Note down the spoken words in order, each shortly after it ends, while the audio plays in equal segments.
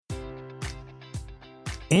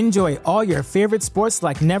Enjoy all your favorite sports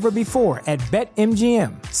like never before at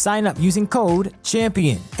BetMGM. Sign up using code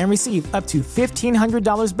CHAMPION and receive up to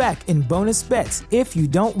 $1,500 back in bonus bets if you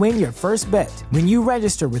don't win your first bet. When you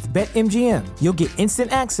register with BetMGM, you'll get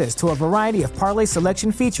instant access to a variety of parlay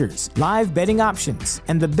selection features, live betting options,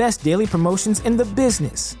 and the best daily promotions in the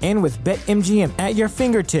business. And with BetMGM at your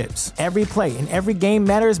fingertips, every play and every game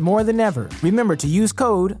matters more than ever. Remember to use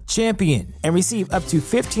code CHAMPION and receive up to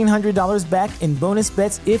 $1,500 back in bonus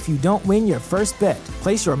bets if you don't win your first bet.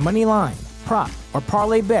 Place your money line, prop, or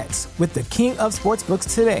parlay bets with the king of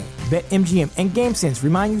sportsbooks today. BetMGM and GameSense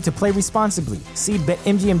remind you to play responsibly. See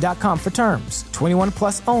BetMGM.com for terms. 21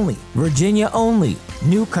 plus only. Virginia only.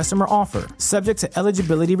 New customer offer. Subject to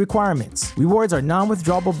eligibility requirements. Rewards are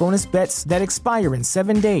non-withdrawable bonus bets that expire in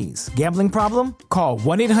 7 days. Gambling problem? Call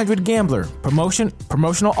 1-800-GAMBLER.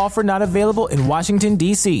 Promotional offer not available in Washington,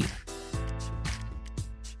 D.C.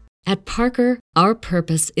 At Parker, our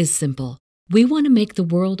purpose is simple. We want to make the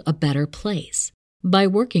world a better place by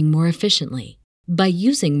working more efficiently, by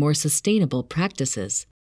using more sustainable practices,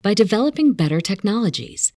 by developing better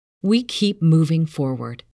technologies. We keep moving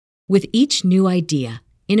forward. With each new idea,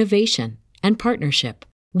 innovation, and partnership,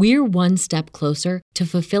 we're one step closer to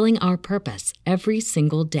fulfilling our purpose every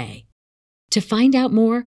single day. To find out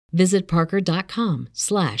more, visit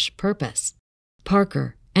parker.com/purpose.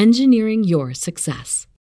 Parker, engineering your success.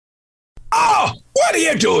 Oh, what are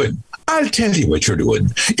you doing? I'll tell you what you're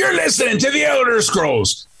doing. You're listening to the Elder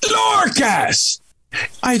Scrolls Lorecast.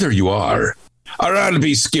 Either you are, or I'll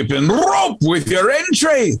be skipping rope with your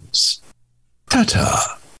entrails.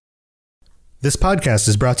 Ta-ta. This podcast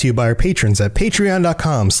is brought to you by our patrons at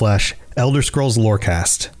patreon.com/Elder Scrolls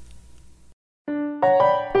Lorecast.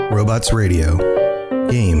 Robots Radio.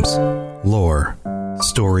 Games. Lore.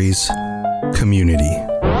 Stories. Community.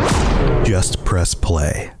 Just press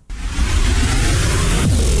play.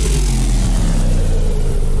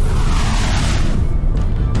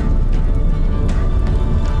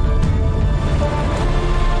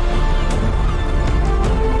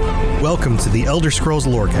 Welcome to the Elder Scrolls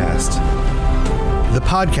Lorecast, the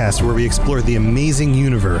podcast where we explore the amazing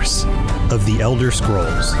universe of the Elder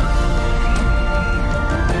Scrolls.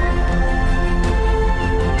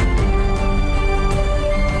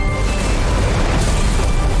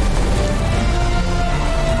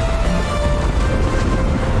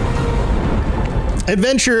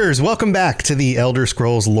 Adventurers, welcome back to the Elder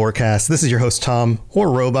Scrolls Lorecast. This is your host, Tom, or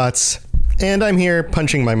Robots. And I'm here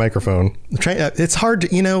punching my microphone. It's hard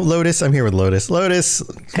to, Lotus. I'm here with Lotus. Lotus.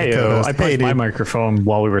 Hey, I punched my microphone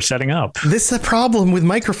while we were setting up. This is the problem with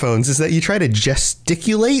microphones is that you try to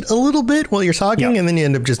gesticulate a little bit while you're talking, and then you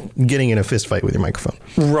end up just getting in a fist fight with your microphone.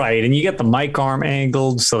 Right. And you get the mic arm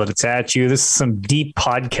angled so that it's at you. This is some deep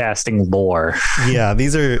podcasting lore. Yeah,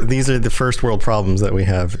 these are the first world problems that we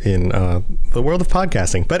have in the world of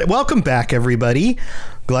podcasting. But welcome back, everybody.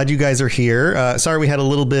 Glad you guys are here. Sorry we had a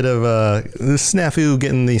little bit of the snafu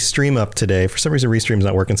getting the stream up today. For some reason, Restream's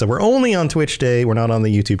not working, so we're only on Twitch Day. We're not on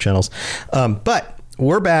the YouTube channels. But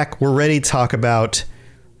we're back. We're ready to talk about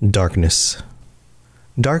darkness.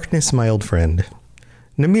 Darkness, my old friend.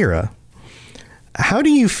 Namira, how do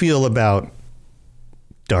you feel about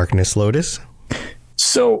darkness, Lotus?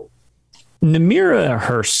 So, Namira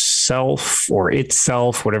herself, or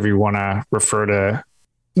itself, whatever you want to refer to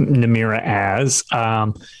Namira as,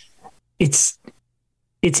 it's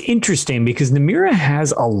interesting because Namira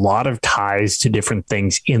has a lot of ties to different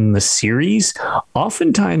things in the series,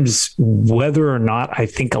 oftentimes whether or not I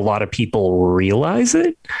think a lot of people realize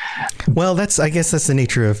it. Well, I guess that's the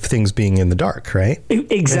nature of things being in the dark, right?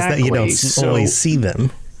 Exactly. That you don't always see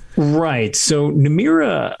them. Right. So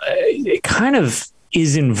Namira kind of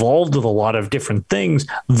is involved with a lot of different things,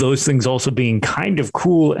 those things also being kind of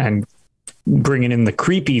cool and bringing in the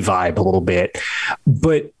creepy vibe a little bit.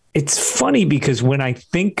 But it's funny because when I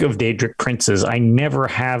think of Daedric Princes, I never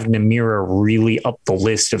have Namira really up the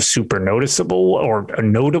list of super noticeable or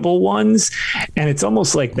notable ones. And it's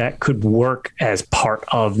almost like that could work as part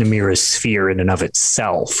of Namira's sphere in and of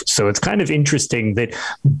itself. So it's kind of interesting that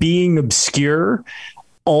being obscure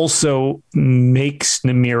also makes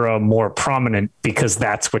Namira more prominent because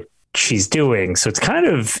that's what she's doing. So it's kind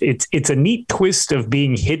of, it's a neat twist of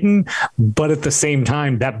being hidden, but at the same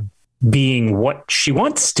time, that being what she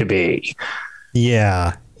wants to be.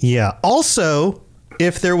 Yeah. Yeah. Also,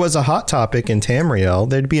 if there was a hot topic in Tamriel,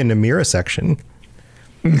 there'd be a Namira section.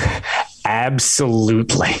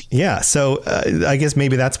 Absolutely. Yeah. So I guess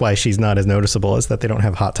maybe that's why she's not as noticeable, is that they don't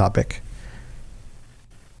have hot topic.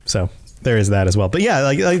 So There is that as well. But yeah,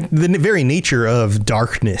 like the very nature of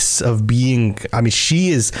darkness, of being, I mean, she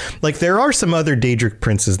is like, there are some other Daedric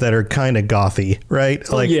princes that are kind of gothy, right?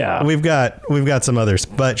 Like, yeah, we've got some others,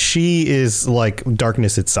 but she is like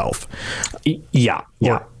darkness itself. Yeah.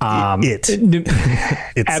 Absolutely.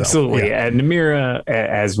 Yeah. And Namira,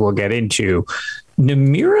 as we'll get into,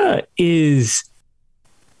 Namira is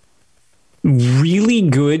really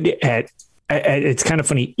good at, it's kind of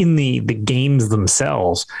funny, in the games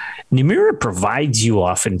themselves, Namira provides you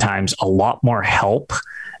oftentimes a lot more help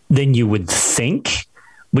than you would think,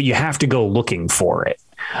 but you have to go looking for it.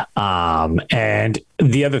 And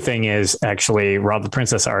the other thing is, actually, Rob the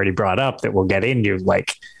Princess already brought up that we'll get into,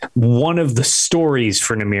 like, one of the stories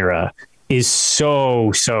for Namira is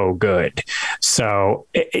so good. So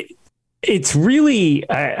it's really,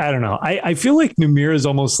 I don't know. I feel like Namira is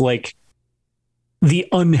almost like the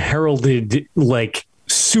unheralded, like,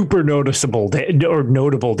 super noticeable or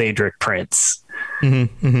notable Daedric prince.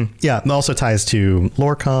 Mm-hmm, mm-hmm. Yeah, it also ties to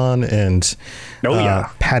Lorkhan and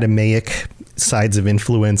Padmeic sides of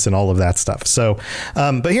influence and all of that stuff. So,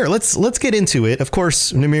 but here, let's get into it. Of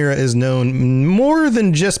course, Namira is known more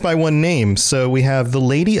than just by one name. So we have the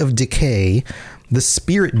Lady of Decay, the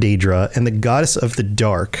Spirit Daedra, and the Goddess of the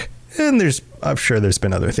Dark. And I'm sure there's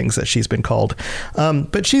been other things that she's been called.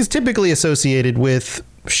 But she's typically associated with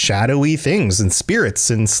shadowy things and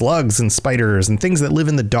spirits and slugs and spiders and things that live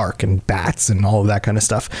in the dark and bats and all of that kind of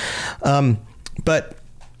stuff. But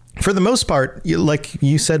for the most part, like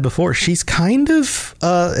you said before, she's kind of,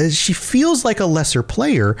 she feels like a lesser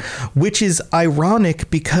player, which is ironic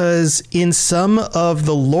because in some of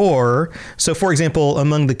the lore, so for example,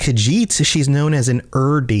 among the Khajiits, she's known as an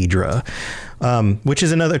Daedra. Which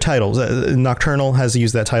is another title. Nocturnal has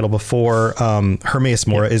used that title before. Hermaeus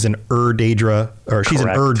Mora is an Daedra, or she's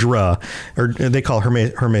an Dra, or they call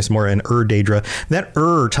Hermaeus Mora an Daedra. That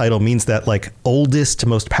title means that, like, oldest,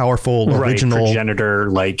 most powerful, original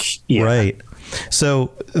progenitor, like, yeah. Right.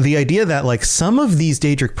 So the idea that, like, some of these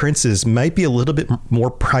Daedric princes might be a little bit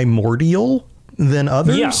more primordial than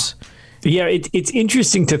others. Yeah, it's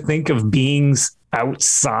interesting to think of beings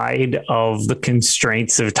outside of the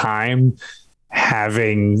constraints of time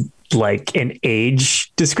having, like, an age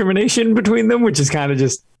discrimination between them, which is kind of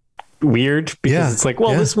just weird, because it's like,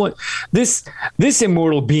 well, this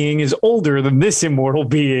immortal being is older than this immortal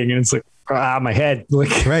being, and it's like, my head,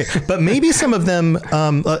 like, right. But maybe some of them,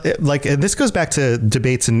 like, this goes back to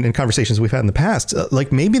debates and conversations we've had in the past.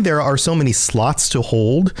 Like, maybe there are so many slots to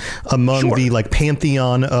hold among the, like,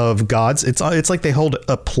 pantheon of gods. It's like they hold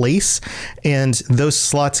a place, and those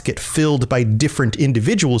slots get filled by different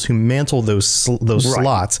individuals who mantle those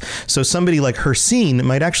slots. So somebody like Hircine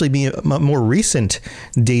might actually be a more recent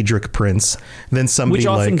Daedric prince than somebody, which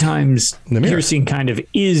oftentimes like Hircine kind of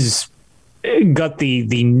is. Got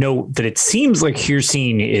the note that it seems like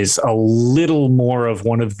Hircine is a little more of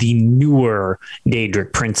one of the newer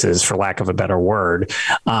Daedric princes, for lack of a better word.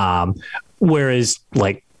 Whereas,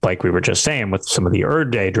 like we were just saying with some of the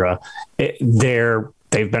Daedra,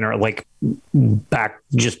 they've been, like, back,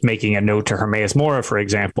 just making a note to Hermaeus Mora, for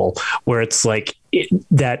example, where it's like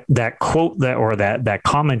that quote that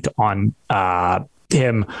comment on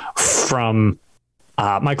him from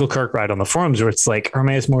Michael Kirkbride on the forums, where it's like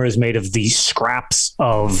Hermaeus Mora is made of these scraps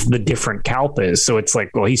of the different kalpas. So it's like,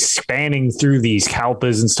 well, he's spanning through these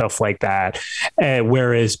kalpas and stuff like that.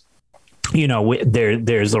 Whereas, you know,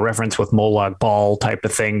 there's the reference with Molag Bal type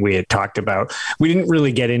of thing we had talked about. We didn't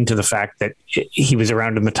really get into the fact that he was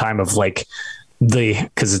around in the time of, like,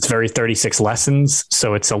 because it's very 36 lessons,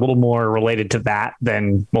 so it's a little more related to that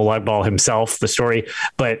than Molag Bal himself, the story.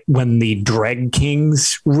 But when the Dreg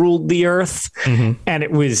Kings ruled the earth, and it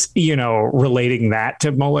was, you know, relating that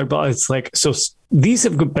to Molag Bal, it's like, so these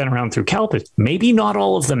have been around through Kalpas. Maybe not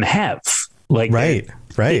all of them have. Like, right.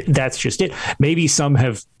 That's just it. Maybe some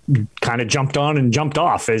have kind of jumped on and jumped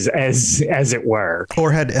off, as it were,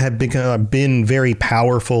 or had been very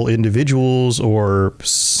powerful individuals, or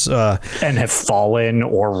and have fallen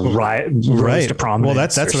or rose to prominence. Well,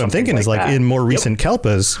 that's what I'm thinking, is like in more recent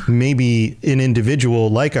Kalpas, maybe an individual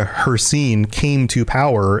like a Hircine came to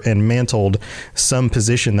power and mantled some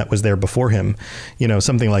position that was there before him, you know,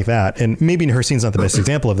 something like that. And maybe Hircine's not the best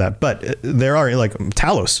example of that, but there are, like,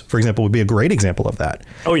 Talos, for example, would be a great example of that.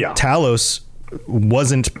 Oh yeah, Talos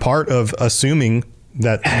wasn't part of assuming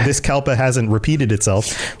that this Kalpa hasn't repeated itself,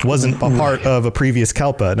 wasn't a part of a previous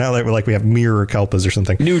Kalpa. Now that like we have mirror Kalpas or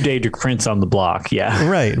something. New Daedric prince on the block, yeah.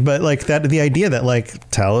 Right, but like that, the idea that, like,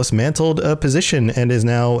 Talos mantled a position and is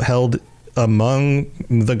now held among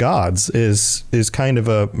the gods is kind of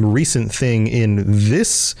a recent thing in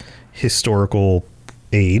this historical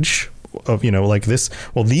age, like this,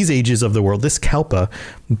 well, these ages of the world, this Kalpa,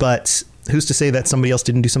 but who's to say that somebody else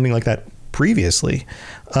didn't do something like that previously?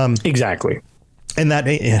 Exactly. And that,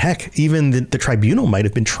 heck, even the tribunal might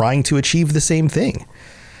have been trying to achieve the same thing.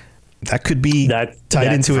 That could be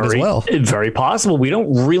tied into it as well. Very possible. We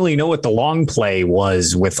don't really know what the long play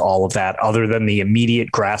was with all of that other than the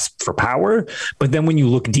immediate grasp for power. But then when you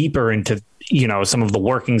look deeper into, some of the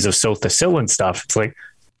workings of Sotha Sil and stuff, it's like,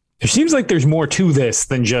 there seems like there's more to this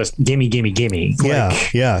than just gimme, gimme, gimme.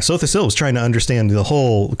 Yeah. Sotha Sil was trying to understand the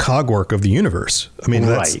whole cogwork of the universe. I mean,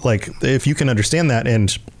 that's like, if you can understand that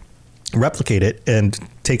and replicate it and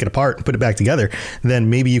take it apart and put it back together, then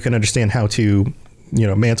maybe you can understand how to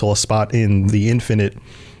mantle a spot in the infinite,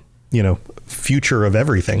 future of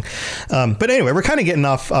everything. But anyway, we're kind of getting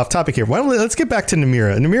off topic here. Let's get back to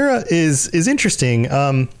Namira. Namira is interesting.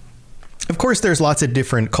 Of course, there's lots of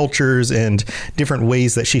different cultures and different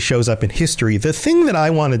ways that she shows up in history. The thing that I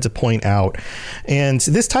wanted to point out, and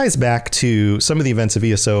this ties back to some of the events of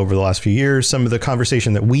ESO over the last few years, some of the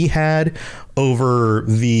conversation that we had over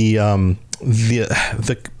the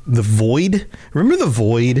void. Remember the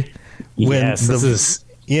void? Yes, this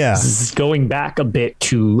is going back a bit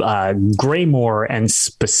to Greymoor and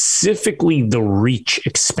specifically the Reach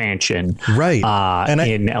expansion, right?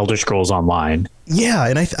 In Elder Scrolls Online. Yeah,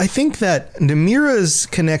 and I think that Namira's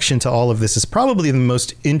connection to all of this is probably the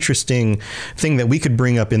most interesting thing that we could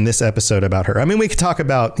bring up in this episode about her. I mean, we could talk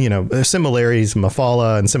about, similarities,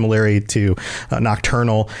 Mephala and similarity to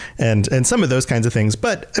Nocturnal and some of those kinds of things.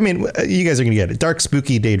 But I mean, you guys are going to get it. Dark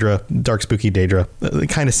Spooky Daedra,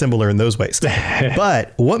 kind of similar in those ways.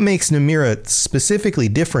 But what makes Namira specifically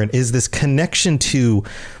different is this connection to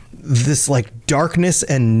this like darkness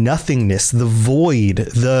and nothingness, the void,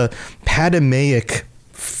 the Padmeic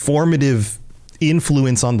formative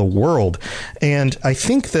influence on the world. And I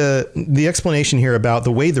think the explanation here about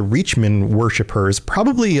the way the Reachmen worship her is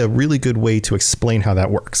probably a really good way to explain how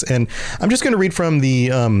that works. And I'm just going to read from the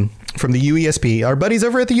UESP, our buddies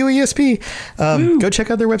over at the UESP. Go check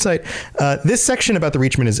out their website. This section about the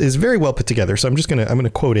Reachmen is very well put together. So I'm going to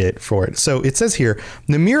quote it for it. So it says here,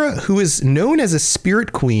 Namira, who is known as the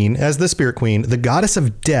Spirit Queen, the goddess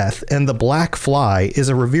of death, and the Black Fly, is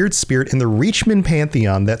a revered spirit in the Reachmen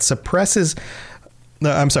pantheon that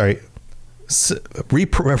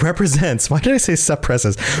represents. Why did I say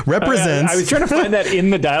suppresses? Represents. I was trying to find that in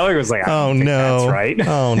the dialogue. I was like, I don't think that's right.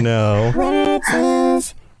 Oh no.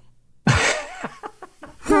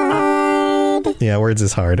 Yeah, words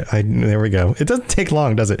is hard. There we go. It doesn't take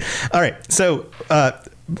long, does it? All right. So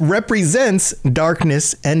represents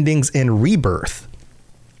darkness, endings, and rebirth.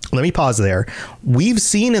 Let me pause there. We've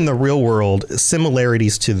seen in the real world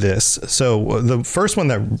similarities to this. So the first one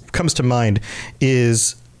that comes to mind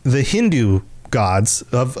is the Hindu gods.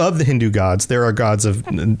 Of the Hindu gods, there are gods of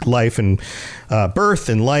life and birth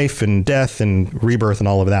and life and death and rebirth and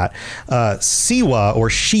all of that. Siwa or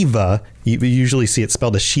Shiva, you usually see it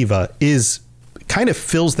spelled as Shiva, kind of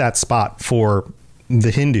fills that spot for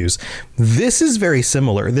the Hindus. This is very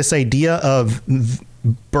similar. This idea of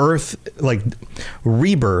birth, like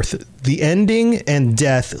rebirth, the ending and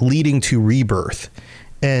death leading to rebirth,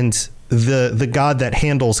 and the god that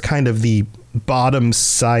handles kind of the bottom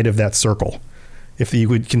side of that circle, if you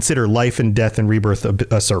would consider life and death and rebirth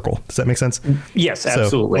a circle. Does that make sense? Yes,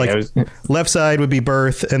 absolutely. So, left side would be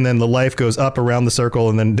birth, and then the life goes up around the circle,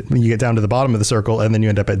 and then you get down to the bottom of the circle, and then you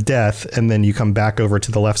end up at death, and then you come back over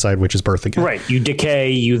to the left side, which is birth again. Right. You decay,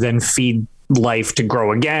 you then feed life to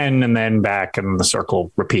grow again, and then back, and the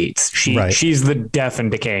circle repeats. She's the death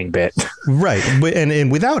and decaying bit. Right.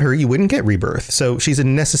 And without her, you wouldn't get rebirth. So she's a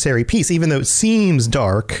necessary piece. Even though it seems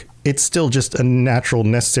dark, it's still just a natural,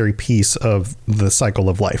 necessary piece of the cycle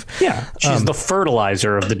of life. Yeah. She's the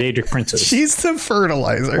fertilizer of the Daedric princes. She's the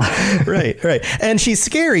fertilizer. Right. And she's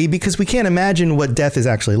scary because we can't imagine what death is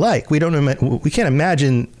actually like. We can't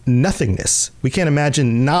imagine nothingness. We can't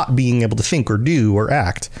imagine not being able to think or do or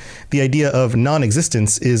act. The idea of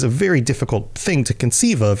non-existence is a very difficult thing to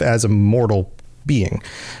conceive of as a mortal being.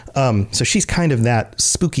 So she's kind of that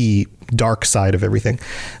spooky, dark side of everything.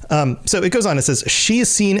 So it goes on. It says, she is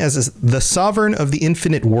seen as the sovereign of the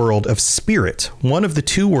infinite world of spirit, one of the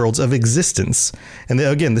two worlds of existence. And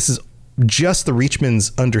again, this is just the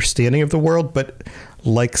Reachmen's understanding of the world. But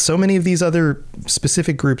like so many of these other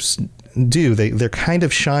specific groups do, they kind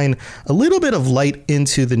of shine a little bit of light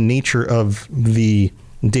into the nature of the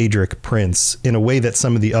Daedric prince in a way that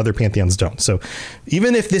some of the other pantheons don't. So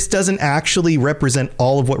even if this doesn't actually represent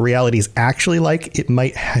all of what reality is actually like, it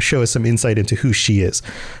might show us some insight into who she is.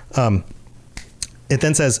 It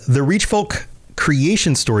then says, the Reach folk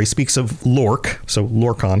creation story speaks of Lork, so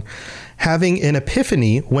Lorkhan, having an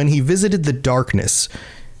epiphany when he visited the darkness.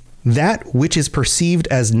 That which is perceived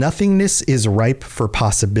as nothingness is ripe for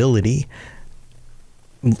possibility.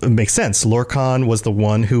 It makes sense. Lorkhan was the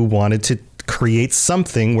one who wanted to create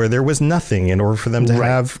something where there was nothing in order for them to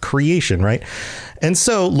have creation, right? And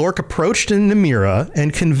so Lork approached Namira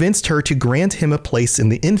and convinced her to grant him a place in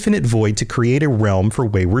the infinite void to create a realm for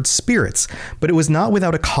wayward spirits. But it was not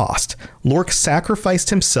without a cost. Lork sacrificed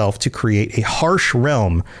himself to create a harsh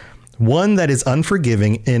realm, one that is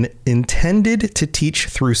unforgiving and intended to teach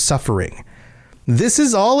through suffering. This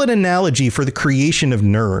is all an analogy for the creation of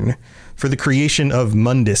Nirn, for the creation of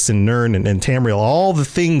Mundus and Nirn and Tamriel, all the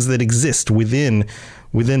things that exist within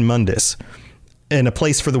Mundus, and a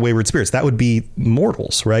place for the wayward spirits. That would be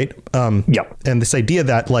mortals, right? Yep. And this idea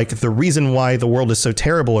that like the reason why the world is so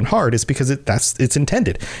terrible and hard is because it's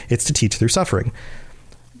intended. It's to teach through suffering.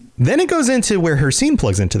 Then it goes into where Hircine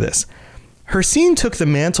plugs into this. Hircine took the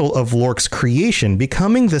mantle of Lork's creation,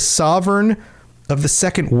 becoming the sovereign of the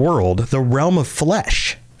second world, the realm of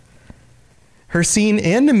flesh. Hircine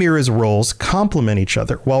and Namira's roles complement each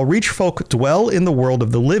other. While Reachfolk dwell in the world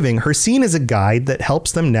of the living, Hircine is a guide that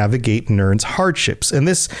helps them navigate Nirn's hardships. And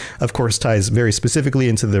this, of course, ties very specifically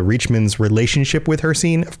into the Reachman's relationship with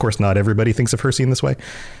Hircine. Of course, not everybody thinks of Hircine this way.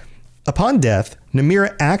 Upon death,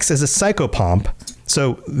 Namira acts as a psychopomp.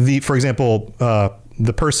 So, for example,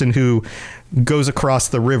 the person who goes across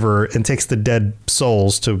the river and takes the dead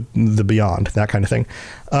souls to the beyond, that kind of thing.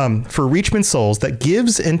 For Reachman souls that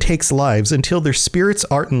gives and takes lives until their spirits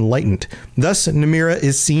are enlightened. Thus, Namira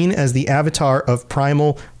is seen as the avatar of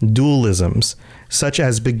primal dualisms, such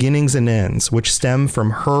as beginnings and ends, which stem from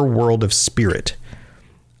her world of spirit.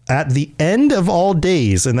 At the end of all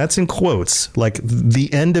days, and that's in quotes, like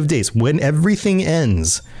the end of days, when everything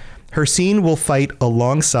ends, Hircine will fight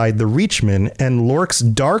alongside the Reachmen, and Lork's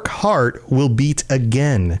dark heart will beat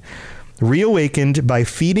again, reawakened by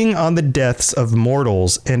feeding on the deaths of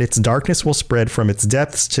mortals, and its darkness will spread from its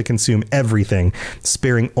depths to consume everything,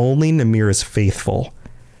 sparing only Namira's faithful.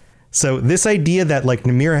 So this idea that like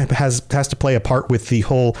Namira has to play a part with the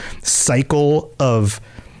whole cycle of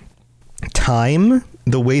time,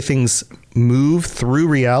 the way things move through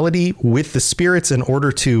reality with the spirits in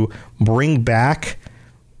order to bring back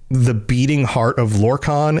the beating heart of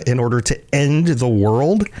Lorkhan in order to end the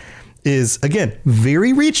world, is again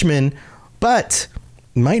very Reachman, but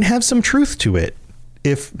might have some truth to it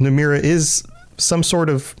if Namira is some sort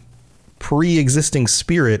of pre-existing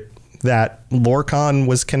spirit that Lorkhan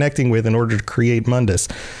was connecting with in order to create Mundus.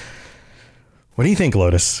 What do you think,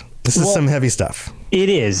 Lotus? This is some heavy stuff. It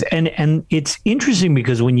is. And it's interesting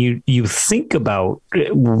because when you think about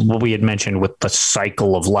what we had mentioned with the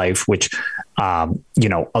cycle of life, which,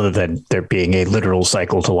 other than there being a literal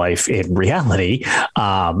cycle to life in reality,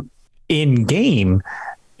 in game,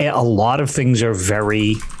 a lot of things are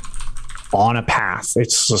very on a path.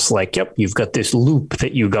 It's just like, yep, you've got this loop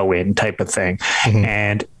that you go in type of thing. Mm-hmm.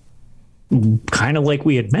 And kind of like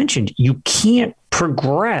we had mentioned, you can't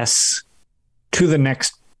progress to the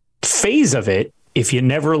next phase of it if you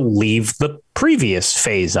never leave the previous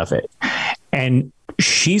phase of it. And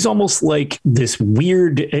she's almost like this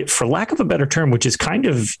weird, for lack of a better term, which is kind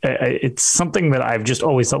of, it's something that I've just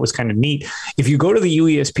always thought was kind of neat. If you go to the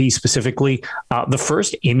UESP specifically, the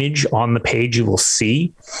first image on the page you will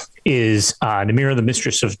see is Namira, the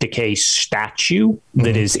Mistress of Decay statue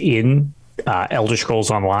that is in Elder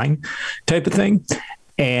Scrolls Online type of thing.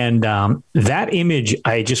 And that image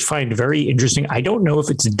I just find very interesting. I don't know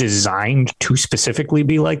if it's designed to specifically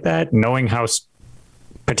be like that, knowing how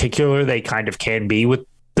particular they kind of can be with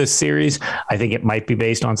this series. I think it might be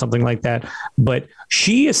based on something like that. But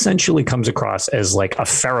she essentially comes across as like a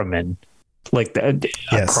ferryman, like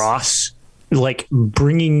across, like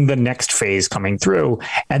bringing the next phase coming through.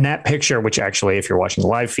 And that picture, which actually, if you're watching the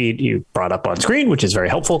live feed, you brought up on screen, which is very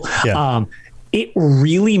helpful. Yeah. It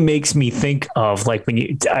really makes me think of like when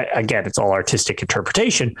you, again, it's all artistic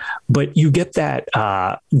interpretation, but you get that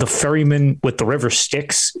the ferryman with the river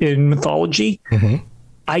Styx in mythology. Mm-hmm.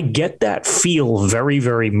 I get that feel very,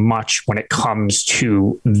 very much when it comes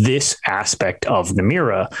to this aspect of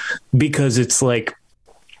Namira, because it's like,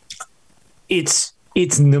 it's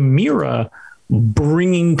Namira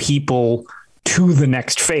bringing people to the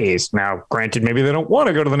next phase. Now, granted, maybe they don't want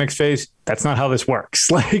to go to the next phase. That's not how this works.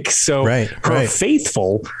 Like, so her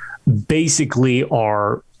faithful basically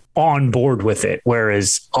are on board with it.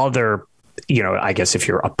 Whereas other, I guess if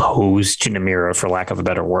you're opposed to Namira, for lack of a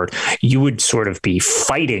better word, you would sort of be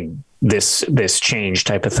fighting this change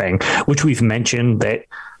type of thing, which we've mentioned that,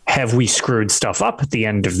 have we screwed stuff up at the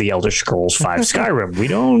end of the Elder Scrolls V Skyrim? We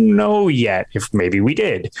don't know yet. If maybe we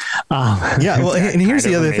did. Yeah. Well, and here's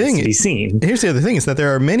the other thing. Here's the other thing is that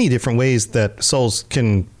there are many different ways that souls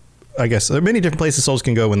can, I guess, there are many different places souls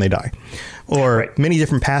can go when they die, or many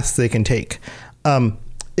different paths they can take.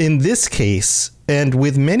 In this case, and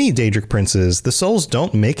with many Daedric princes, the souls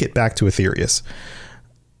don't make it back to Aetherius.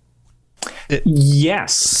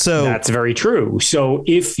 Yes, so that's very true. So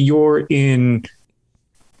if you're in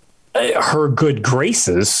her good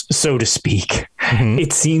graces, so to speak,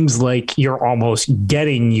 it seems like you're almost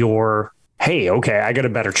getting your, hey, okay, I got a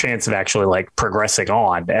better chance of actually like progressing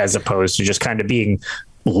on, as opposed to just kind of being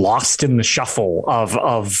lost in the shuffle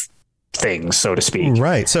of things, so to speak.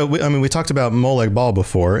 Right. So, we talked about Molag Bal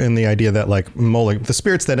before, and the idea that like the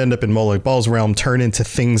spirits that end up in Molag Bal's realm turn into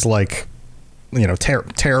things like,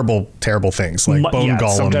 terrible things like bone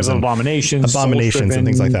golems, sometimes abominations and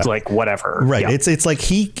things like that, like whatever. Right. Yeah. It's like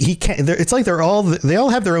he can't. It's like they all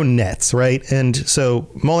have their own nets, right? And so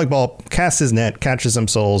Molag Bal casts his net, catches some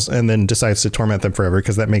souls, and then decides to torment them forever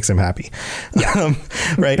because that makes him happy. Yeah.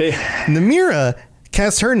 Right. Namira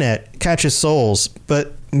casts her net, catches souls,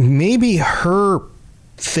 but maybe her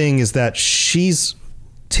thing is that she's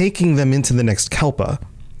taking them into the next Kelpa.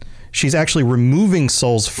 She's actually removing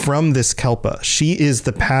souls from this Kelpa. She is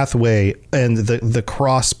the pathway and the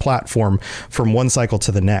cross platform from one cycle to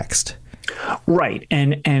the next. Right.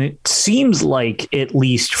 And it seems like, at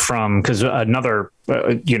least from, because another,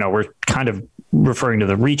 we're kind of referring to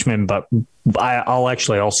the Reachman, but I'll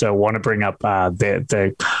actually also want to bring up her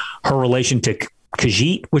relation to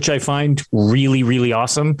Khajiit, which I find really, really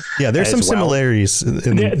awesome. Yeah, there's some similarities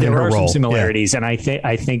in her role. There are some similarities, and I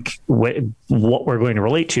think what we're going to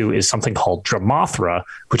relate to is something called Dramothra,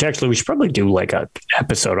 which actually we should probably do like a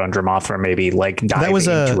episode on Dramothra, maybe like dive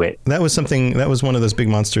into it. That was one of those big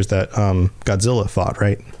monsters that Godzilla fought,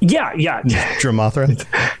 right? Yeah. Dramothra. Is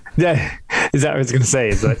that what I was going to say?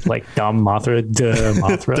 Is that like dumb Mothra? Duh,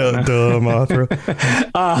 Mothra. Duh,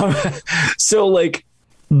 Mothra. So like,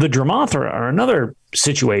 the Dramothra are another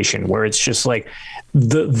situation where it's just like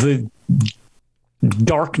the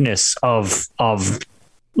darkness of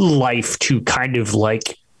life to kind of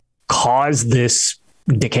like cause this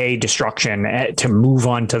decay, destruction to move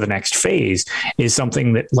on to the next phase is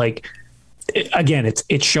something that, like, again,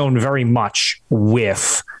 it's shown very much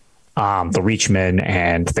with the Reachmen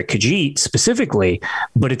and the Khajiit specifically,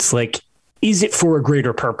 but it's like, is it for a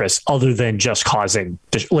greater purpose other than just causing,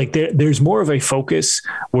 like there's more of a focus,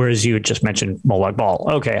 whereas you had just mentioned Molag Bal.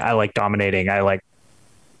 Okay, I like dominating. I like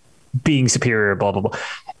being superior, blah, blah, blah.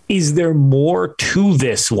 Is there more to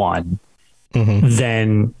this one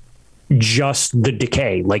than just the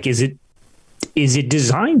decay? Like, is it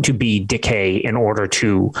designed to be decay in order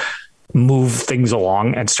to move things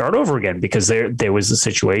along and start over again? Because there was a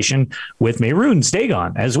situation with Mehrunes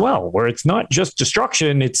Dagon as well, where it's not just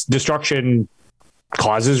destruction, it's destruction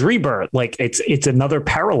causes rebirth. Like it's another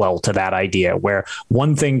parallel to that idea where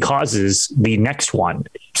one thing causes the next one.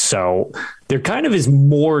 So there kind of is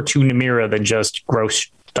more to Namira than just gross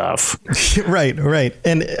stuff. Right.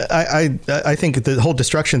 And I think the whole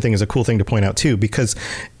destruction thing is a cool thing to point out too, because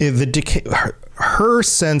the decay, her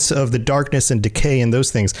sense of the darkness and decay and those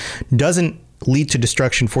things doesn't lead to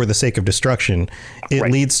destruction for the sake of destruction. It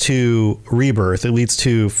leads to rebirth. It leads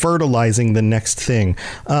to fertilizing the next thing.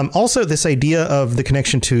 Also, this idea of the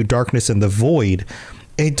connection to darkness and the void.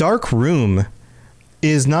 A dark room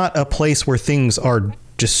is not a place where things are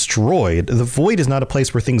destroyed. The void is not a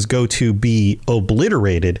place where things go to be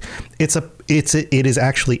obliterated. It is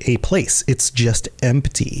actually a place. It's just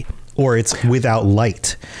empty, or it's without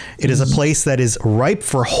light. It is a place that is ripe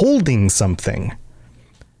for holding something.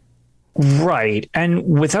 Right. And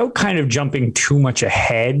without kind of jumping too much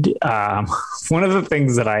ahead, one of the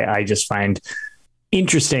things that I just find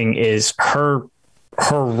interesting is her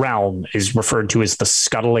realm is referred to as the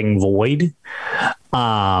scuttling void,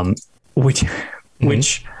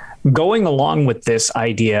 which going along with this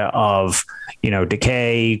idea of,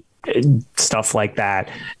 decay, stuff like that,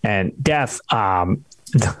 and death,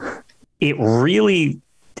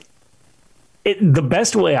 the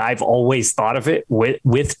best way I've always thought of it with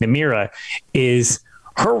Namira is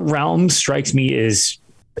her realm strikes me as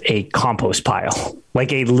a compost pile,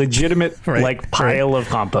 like a legitimate pile of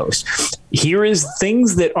compost. Here is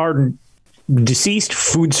things that are deceased,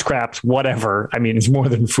 food scraps, whatever. I mean, it's more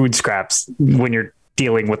than food scraps when you're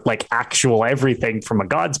dealing with like actual everything from a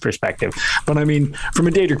god's perspective. But I mean, from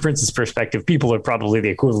a Daedric Prince's perspective, people are probably the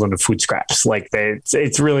equivalent of food scraps. Like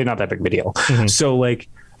it's really not that big of a deal. So like,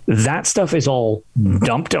 that stuff is all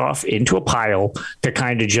dumped off into a pile to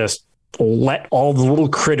kind of just let all the little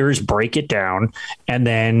critters break it down, and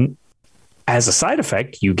then as a side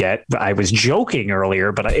effect, you get, I was joking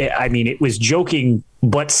earlier, but I mean, it was joking,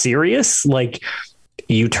 but serious. Like,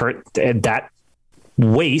 you turn that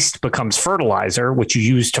waste becomes fertilizer, which you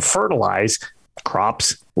use to fertilize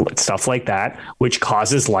crops, stuff like that, which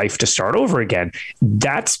causes life to start over again.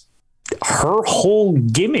 That's her whole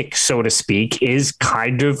gimmick, so to speak, is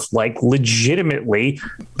kind of like legitimately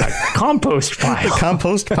a compost pile. The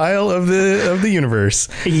compost pile of the universe.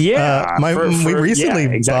 Yeah. We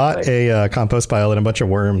recently bought a compost pile and a bunch of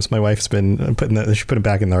worms. My wife's been putting that. She put it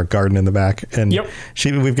back in our garden in the back, and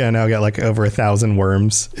we've now got like over 1,000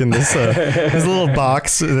 worms in this this little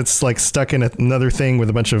box that's like stuck in another thing with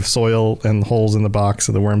a bunch of soil and holes in the box,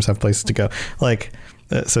 so the worms have places to go. Like.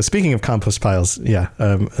 So speaking of compost piles,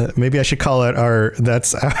 maybe I should call it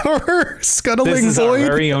that's our scuttling void. This is our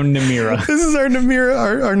very own Namira. This is our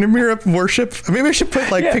Namira, our Namira worship. Maybe I should put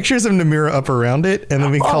pictures of Namira up around it, and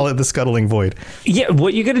then we call it the scuttling void. Yeah,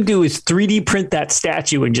 what you got to do is 3D print that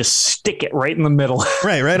statue and just stick it right in the middle.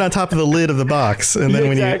 right on top of the lid of the box, and then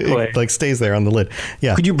when it like stays there on the lid.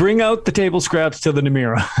 Yeah. Could you bring out the table scraps to the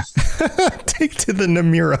Namira? Take to the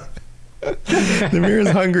Namira.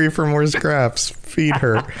 Namira's hungry for more scraps. Feed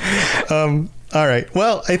her. All right.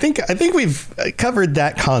 Well, I think we've covered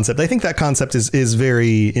that concept. I think that concept is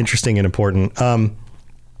very interesting and important.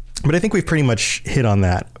 But I think we've pretty much hit on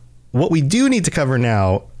that. What we do need to cover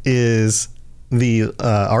now is the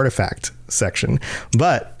artifact section.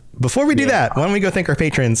 But before we do that, why don't we go thank our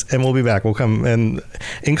patrons, and we'll be back. We'll come, and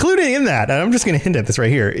including in that, and I'm just going to hint at this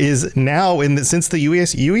right here, is now since the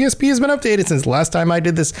UESP has been updated since the last time I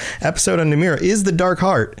did this episode on Namira, is the Dark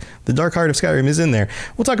Heart. The Dark Heart of Skyrim is in there.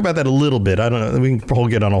 We'll talk about that a little bit. I don't know. We can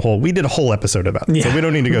get on we did a whole episode about it, so we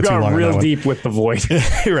don't need to go too long. Real deep with the void.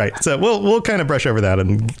 Right. So we'll kind of brush over that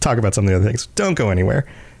and talk about some of the other things. Don't go anywhere.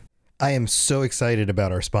 I am so excited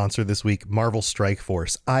about our sponsor this week, Marvel Strike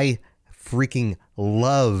Force. I freaking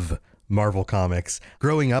love Marvel Comics.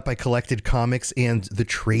 Growing up, I collected comics and the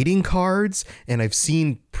trading cards, and I've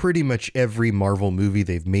seen pretty much every Marvel movie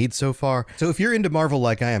they've made so far. So if you're into Marvel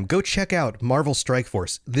like I am, go check out Marvel Strike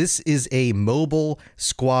Force. This is a mobile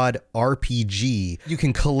squad RPG. You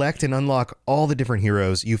can collect and unlock all the different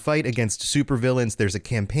heroes. You fight against supervillains. There's a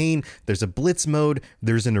campaign, there's a blitz mode,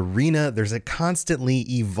 there's an arena, there's a constantly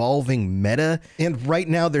evolving meta. And right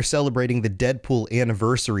now they're celebrating the Deadpool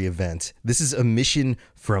anniversary event. This is a mission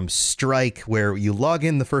from Strike where you log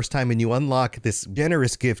in the first time and you unlock this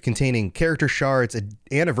generous gift containing character shards, an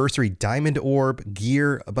anniversary diamond orb,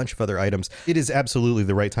 gear, a bunch of other items. It is absolutely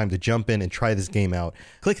the right time to jump in and try this game out.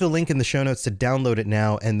 Click the link in the show notes to download it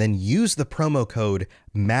now, and then use the promo code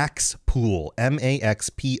MAXPOOL,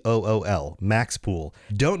 MAXPOOL, MAXPOOL.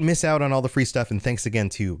 Don't miss out on all the free stuff, and thanks again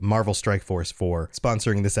to Marvel Strike Force for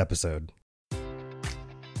sponsoring this episode.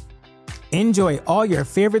 Enjoy all your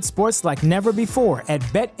favorite sports like never before at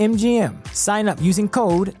BetMGM. Sign up using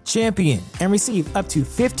code CHAMPION and receive up to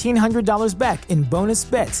 $1,500 back in bonus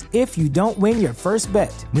bets if you don't win your first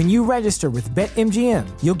bet. When you register with BetMGM,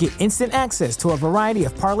 you'll get instant access to a variety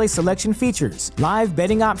of parlay selection features, live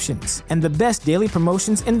betting options, and the best daily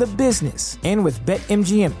promotions in the business. And with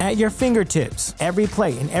BetMGM at your fingertips, every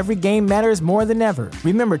play and every game matters more than ever.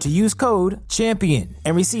 Remember to use code CHAMPION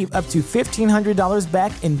and receive up to $1,500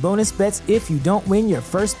 back in bonus bets if you don't win your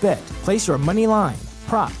first bet. Place your money line,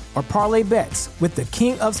 prop, or parlay bets with the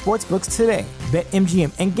king of sportsbooks today.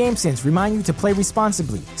 BetMGM and GameSense remind you to play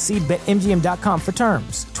responsibly. See BetMGM.com for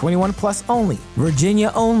terms. 21 plus only.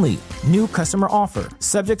 Virginia only. New customer offer.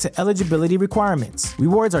 Subject to eligibility requirements.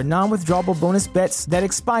 Rewards are non-withdrawable bonus bets that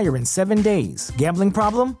expire in 7 days. Gambling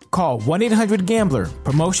problem? Call 1-800-GAMBLER.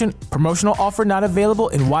 Promotional offer not available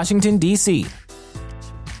in Washington, D.C.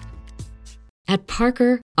 At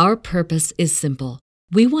Parker, our purpose is simple.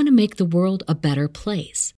 We want to make the world a better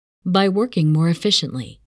place by working more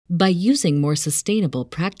efficiently, by using more sustainable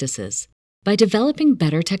practices, by developing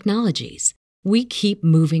better technologies. We keep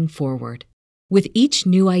moving forward. With each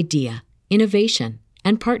new idea, innovation,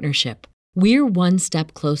 and partnership, we're one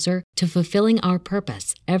step closer to fulfilling our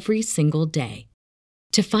purpose every single day.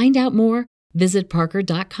 To find out more, visit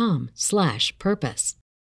parker.com/purpose.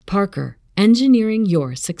 Parker, engineering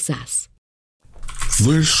your success.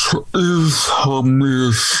 This is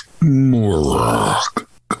Hamish Morak,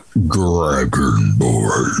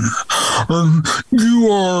 Dragonborn, and you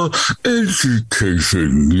are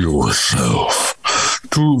educating yourself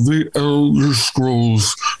to the Elder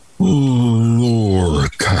Scrolls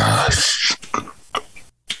Lorecast.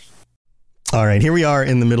 All right, here we are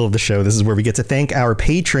in the middle of the show. This is where we get to thank our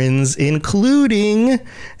patrons, including,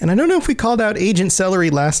 and I don't know if we called out Agent Celery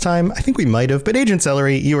last time. I think we might have, but Agent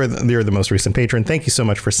Celery, you're the most recent patron. Thank you so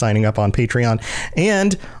much for signing up on Patreon.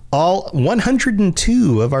 And all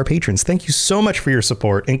 102 of our patrons, thank you so much for your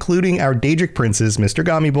support, including our Daedric Princes, Mr.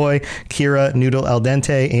 Gummy Boy, Kira, Noodle Al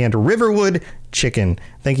Dente, and Riverwood Chicken.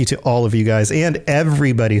 Thank you to all of you guys and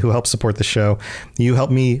everybody who helps support the show. You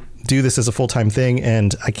help me do this as a full-time thing,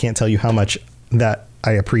 and I can't tell you how much that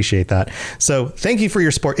I appreciate that. So thank you for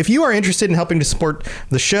your support. If you are interested in helping to support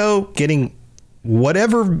the show, getting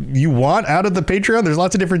whatever you want out of the Patreon, there's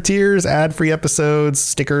lots of different tiers, ad-free episodes,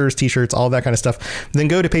 stickers, t-shirts, all that kind of stuff, then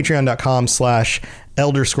go to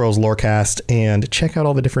patreon.com/Elder Scrolls Lorecast and check out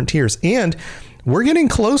all the different tiers. And we're getting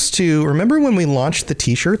close to, remember when we launched the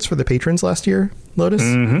t-shirts for the patrons last year, Lotus?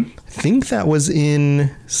 Mm-hmm. I think that was in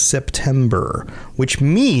September, which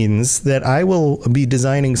means that I will be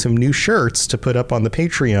designing some new shirts to put up on the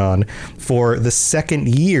Patreon for the second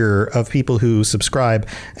year of people who subscribe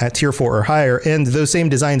at tier 4 or higher. And those same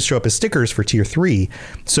designs show up as stickers for tier 3.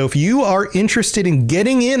 So if you are interested in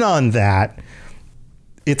getting in on that,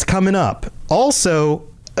 it's coming up. Also,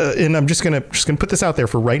 and I'm just gonna put this out there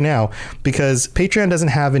for right now, because Patreon doesn't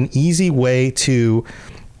have an easy way to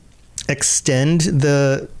extend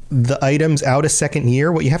the items out a second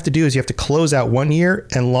year. What you have to do is you have to close out 1 year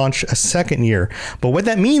and launch a second year. But what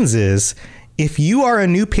that means is if you are a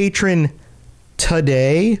new patron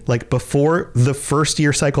today, like before the first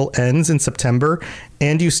year cycle ends in September,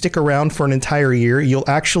 and you stick around for an entire year, you'll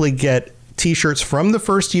actually get t-shirts from the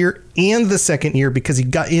first year and the second year because you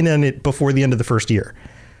got in on it before the end of the first year.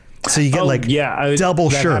 So you get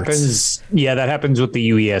double shirts. That happens with the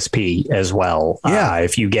UESP as well. Yeah.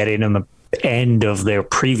 If you get in on the end of their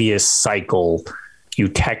previous cycle, you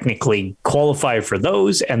technically qualify for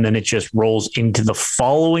those, and then it just rolls into the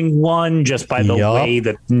following one just by the way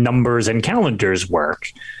that numbers and calendars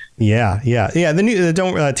work. Yeah. The new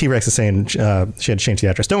T-Rex is saying she had to change the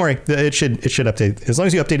address. Don't worry, it should update. As long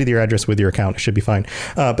as you updated your address with your account, it should be fine.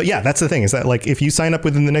 But yeah, that's the thing, is that like if you sign up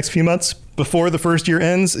within the next few months before the first year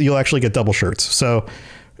ends, you'll actually get double shirts. So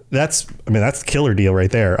that's a killer deal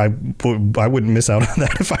right there. I wouldn't miss out on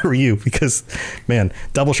that if I were you, because man,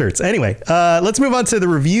 double shirts. Anyway, let's move on to the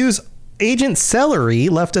reviews. Agent Celery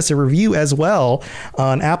left us a review as well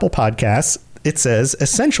on Apple Podcasts. It says,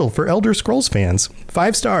 essential for Elder Scrolls fans.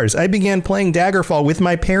 5 stars. I began playing Daggerfall with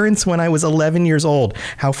my parents when I was 11 years old.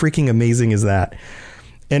 How freaking amazing is that?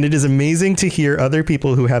 And it is amazing to hear other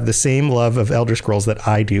people who have the same love of Elder Scrolls that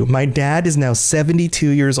I do. My dad is now 72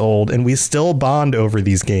 years old, and we still bond over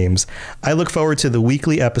these games. I look forward to the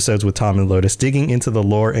weekly episodes with Tom and Lotus, digging into the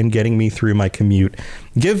lore and getting me through my commute.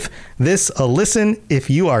 Give this a listen if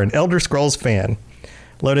you are an Elder Scrolls fan.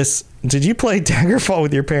 Lotus, did you play Daggerfall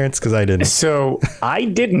with your parents? Because I didn't. So I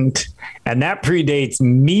didn't, and that predates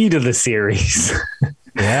me to the series.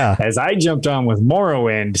 Yeah. As I jumped on with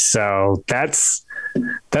Morrowind, so that's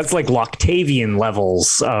like Loctavian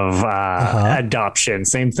levels of adoption.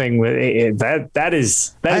 Same thing with that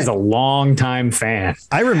is a long time fan.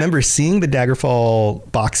 I remember seeing the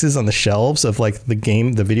Daggerfall boxes on the shelves of like the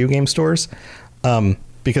video game stores.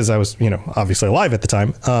 Because I was, obviously alive at the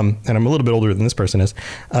time, and I'm a little bit older than this person is,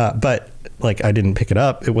 but like I didn't pick it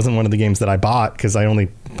up. It wasn't one of the games that I bought because I only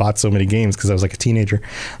bought so many games because I was like a teenager.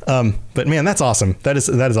 But man, that's awesome. That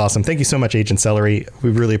is awesome. Thank you so much, Agent Celery.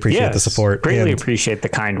 We really appreciate the support. Greatly appreciate the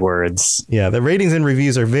kind words. Yeah, the ratings and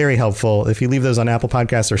reviews are very helpful. If you leave those on Apple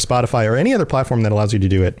Podcasts or Spotify or any other platform that allows you to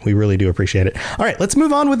do it, we really do appreciate it. All right, let's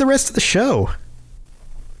move on with the rest of the show.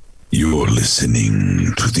 You're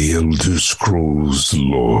listening to the Elder Scrolls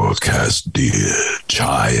Lorecast, dear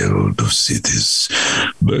child of cities.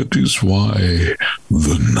 That is why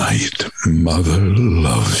the Night Mother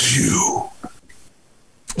loves you.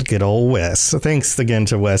 Good old Wes. So thanks again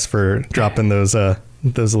to Wes for dropping those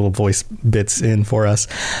little voice bits in for us.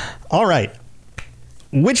 All right.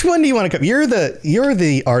 Which one do you want to cover? You're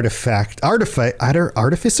the artificer?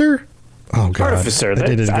 Oh God. Artificer.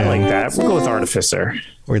 I like that. We'll go with artificer.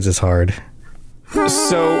 Words is hard.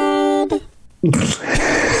 So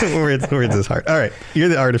words is hard. All right, you're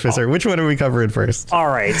the artificer. Which one are we covering first? All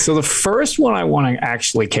right, so the first one I want to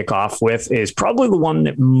actually kick off with is probably the one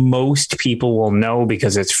that most people will know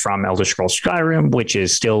because it's from Elder Scrolls Skyrim, which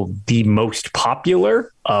is still the most popular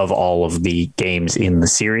of all of the games in the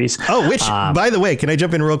series. Oh, which, by the way, can I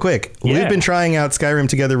jump in real quick? Yeah. We've been trying out Skyrim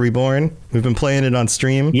Together Reborn. We've been playing it on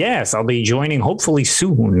stream. Yes, I'll be joining hopefully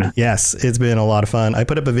soon. Yes, it's been a lot of fun. I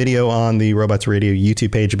put up a video on the Robots Radio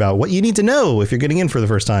YouTube page about what you need to know if you're getting in for the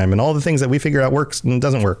first time and all the things that we figure out works and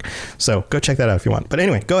doesn't work. So go check that out if you want. But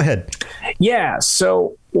anyway, go ahead. Yeah,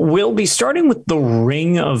 so we'll be starting with the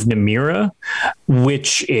Ring of Namira,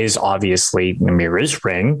 which is obviously Namira's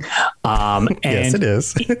ring. And yes, it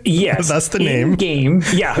is. Yes. That's the name. Game.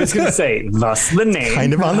 Yeah, I was going to say, thus the name.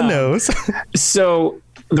 Kind of on the nose. So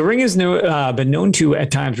the ring has been known to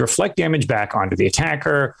at times reflect damage back onto the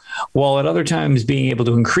attacker, while at other times being able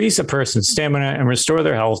to increase a person's stamina and restore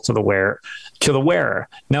their health to the wearer.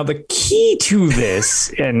 Now, the key to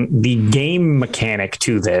this and the game mechanic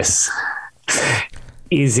to this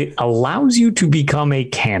is it allows you to become a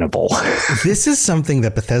cannibal. This is something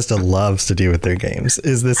that Bethesda loves to do with their games,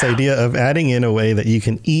 is this idea of adding in a way that you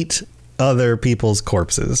can eat other people's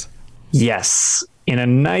corpses. Yes, in a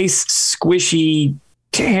nice, squishy,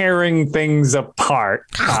 tearing things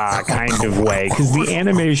apart kind of way, because the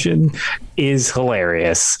animation is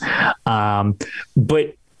hilarious.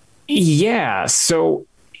 But yeah, so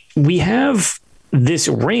we have this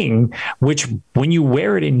ring, which when you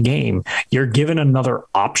wear it in game, you're given another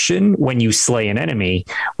option when you slay an enemy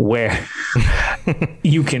where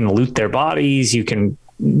you can loot their bodies, you can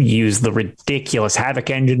use the ridiculous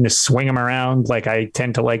Havoc engine to swing them around like I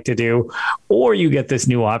tend to like to do, or you get this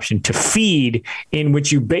new option to feed, in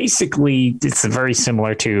which you basically, it's very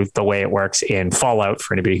similar to the way it works in Fallout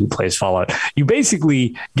for anybody who plays Fallout. You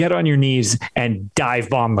basically get on your knees and dive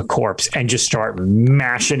bomb the corpse and just start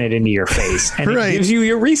mashing it into your face, and it gives you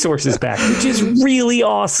your resources back, which is really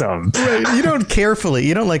awesome. Right. You don't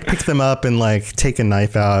like pick them up and like take a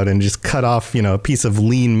knife out and just cut off, a piece of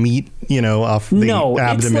lean meat, off the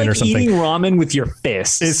abdomen or something. Eating ramen with your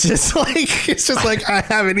fists. It's just like I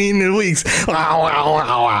haven't eaten in weeks. Wow, wow,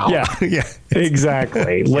 wow, wow. Yeah,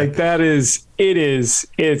 exactly. Like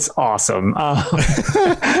it's awesome.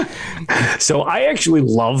 So I actually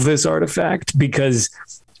love this artifact because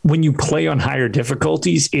when you play on higher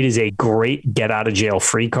difficulties, it is a great get out of jail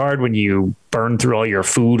free card when you burn through all your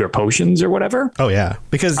food or potions or whatever. Oh yeah,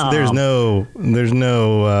 because there's no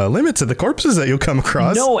limit to the corpses that you'll come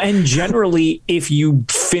across. No, and generally, if you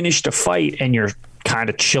finished a fight and you're kind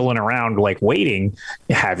of chilling around, like waiting,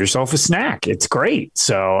 have yourself a snack. It's great.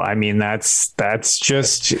 So I mean, that's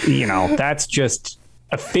just that's just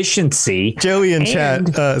efficiency. Joey in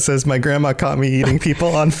chat says my grandma caught me eating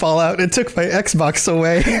people on Fallout. It took my Xbox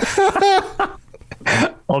away.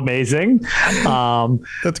 Amazing.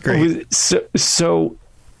 That's great. So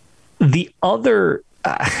the other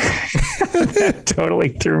that totally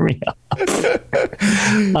threw me off.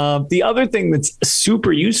 The other thing that's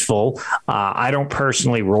super useful, I don't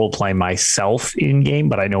personally role play myself in game,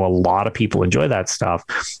 but I know a lot of people enjoy that stuff.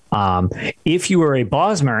 If you are a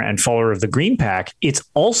Bosmer and follower of the Green Pack, it's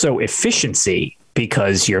also efficiency,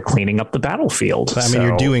 because you're cleaning up the battlefield. I mean,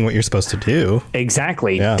 you're doing what you're supposed to do.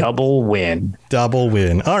 Exactly. Yeah. Double win.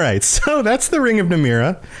 All right. So that's the Ring of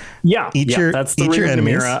Namira. Yeah. That's the Ring of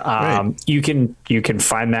Namira. Right. You can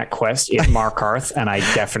find that quest in Markarth, and I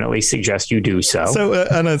definitely suggest you do so. So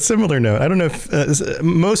on a similar note, I don't know if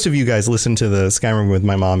most of you guys listen to the Skyrim with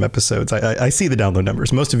my mom episodes. I see the download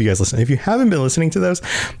numbers. Most of you guys listen. If you haven't been listening to those,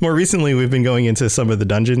 more recently we've been going into some of the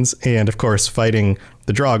dungeons and, of course, fighting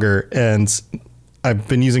the Draugr, and I've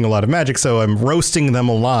been using a lot of magic, so I'm roasting them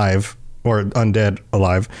alive, or undead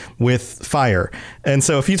alive, with fire. And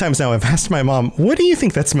so a few times now I've asked my mom, what do you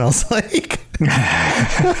think that smells like?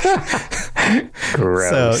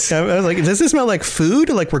 Gross. So I was like, does it smell like food?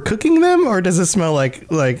 Like we're cooking them? Or does it smell like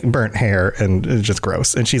burnt hair and it's just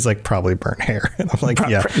gross? And she's like, probably burnt hair. And I'm like,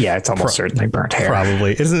 yeah, it's almost certainly burnt hair.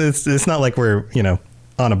 Probably. It's not like we're,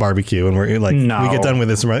 on a barbecue and we're like, we get done with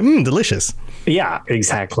this and we're like, delicious. Yeah,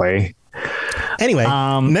 exactly. Anyway,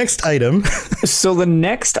 next item. So the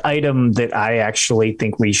next item that I actually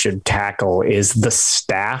think we should tackle is the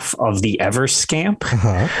Staff of the Everscamp,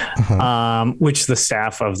 which the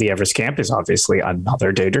Staff of the Everscamp is obviously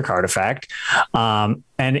another Daedric artifact. And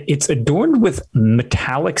it's adorned with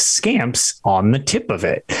metallic scamps on the tip of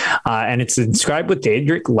it. And it's inscribed with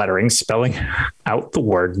Daedric lettering spelling out the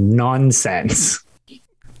word nonsense.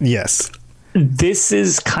 Yes. This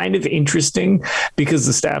is kind of interesting because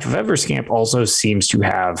the Staff of Everscamp also seems to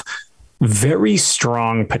have very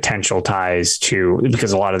strong potential ties to,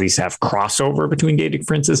 because a lot of these have crossover between Daedric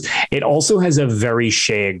princes. It also has a very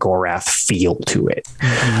Sheogorath feel to it.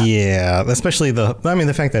 Yeah, especially the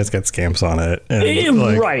fact that it's got scamps on it.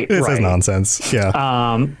 And right. This is nonsense.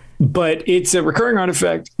 Yeah. But it's a recurring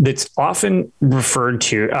artifact that's often referred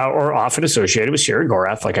to or often associated with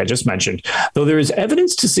Sheogorath, like I just mentioned, though there is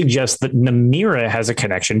evidence to suggest that Namira has a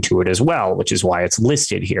connection to it as well, which is why it's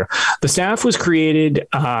listed here. The staff was created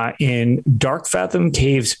in Darkfathom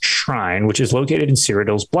Cave's Shrine, which is located in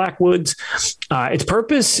Cyrodiil's Blackwoods. Its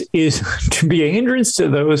purpose is to be a hindrance to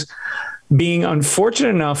those being unfortunate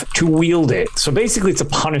enough to wield it. So basically, it's a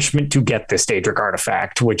punishment to get this Daedric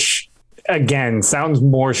artifact, which again sounds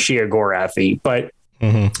more Sheogorath-y, but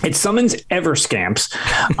it summons Everscamps,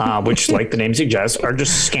 which, like the name suggests, are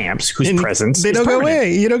just scamps whose presence they don't go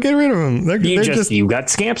away. You don't get rid of them. You got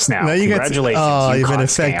scamps now. No, Congratulations! You've been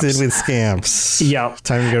infected with scamps. Yep.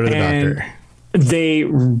 Time to go to the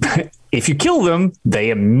doctor. If you kill them, they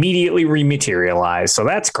immediately rematerialize. So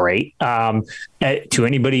that's great. To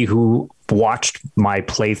anybody who watched my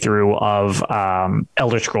playthrough of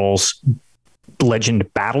Elder Scrolls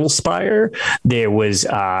Legend Battlespire, there was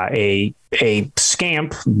a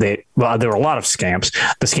scamp that, well, there were a lot of scamps.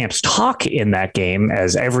 The scamps talk in that game,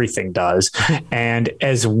 as everything does, and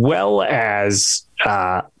as well as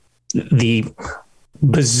the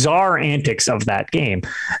bizarre antics of that game.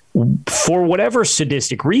 For whatever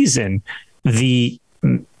sadistic reason, the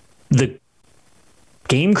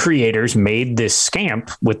game creators made this scamp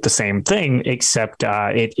with the same thing, except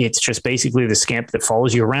it's just basically the scamp that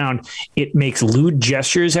follows you around. It makes lewd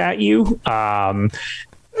gestures at you.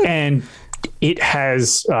 And it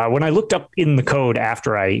has, when I looked up in the code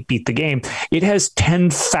after I beat the game, it has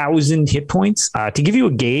 10,000 hit points. To give you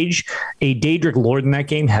a gauge, a Daedric Lord in that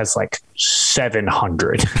game has like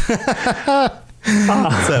 700. So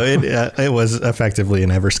it was effectively an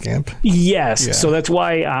Everscamp. Yes. Yeah. So that's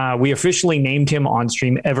why we officially named him on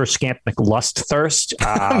stream Everscamp McLustthirst.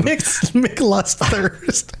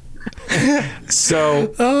 McLustthirst.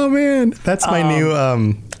 So, oh man, that's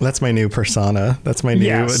my new persona. That's my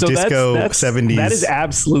new disco 70s. That is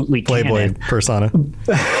absolutely Playboy canon. Persona.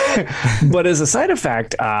 But as a side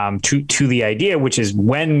effect to the idea, which is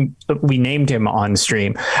when we named him on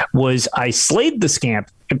stream, was I slayed the scamp,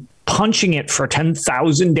 punching it for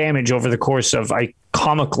 10,000 damage over the course of a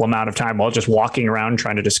comical amount of time while just walking around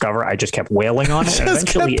trying to discover. I just kept wailing on it. And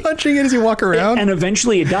eventually kept punching it as you walk around. And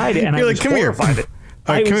eventually it died. And I was horrified.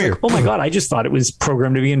 I was like, oh my God, I just thought it was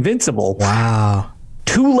programmed to be invincible. Wow.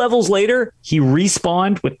 2 levels later, he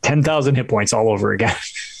respawned with 10,000 hit points all over again.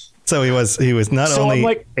 So he was not only, I'm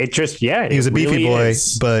like, it just, he was a beefy boy,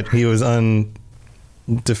 but he was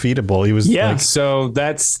undefeatable. He was so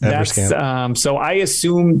that's so I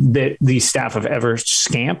assume that the staff of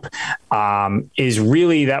Everscamp is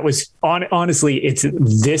really, that was honestly, it's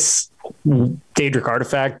this Daedric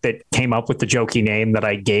artifact that came up with the jokey name that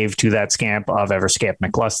I gave to that scamp of Everscamp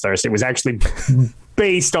McLustthirst. It was actually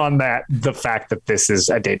based on the fact that this is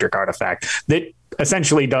a Daedric artifact that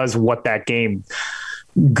essentially does what that game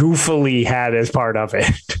goofily had as part of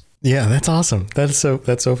it. Yeah, that's awesome. That's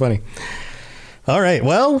so funny. All right.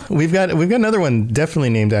 Well, we've got another one definitely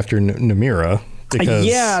named after Namira.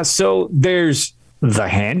 Because so there's the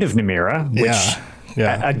Hand of Namira, which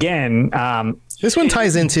again, this one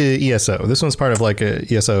ties into ESO. This one's part of like a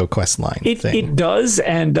ESO quest line thing. It does,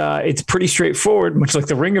 and it's pretty straightforward, much like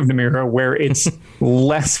the Ring of Namira, where it's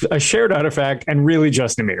less a shared artifact and really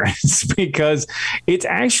just Namira's, because it's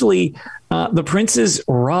actually the prince's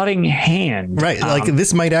rotting hand. Right, like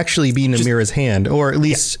this might actually be Namira's hand, or at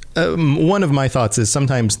least one of my thoughts is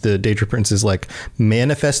sometimes the Daedra princes like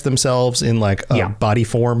manifest themselves in like a body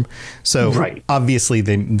form. So obviously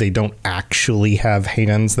they don't actually have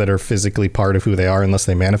hands that are physically part of who they are unless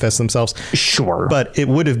they manifest themselves. Sure. But it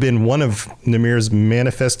would have been one of Namira's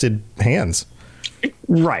manifested hands.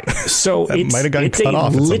 Right. So it's a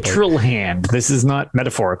literal hand. This is not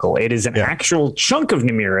metaphorical. It is an actual chunk of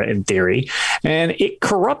Namira in theory, and it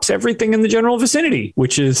corrupts everything in the general vicinity,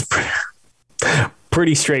 which is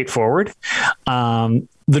pretty straightforward. The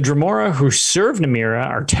Dremora who serve Namira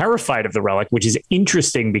are terrified of the relic, which is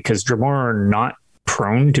interesting because Dremora are not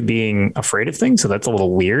prone to being afraid of things. So that's a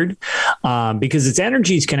little weird because its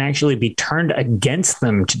energies can actually be turned against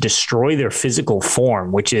them to destroy their physical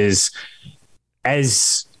form, which is,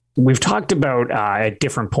 as we've talked about at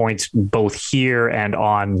different points, both here and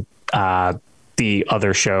on the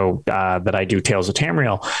other show that I do, Tales of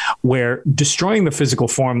Tamriel, where destroying the physical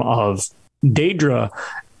form of Daedra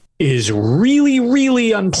is really,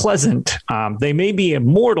 really unpleasant. They may be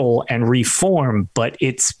immortal and reform, but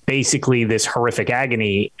it's basically this horrific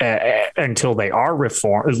agony until they are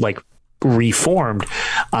reformed.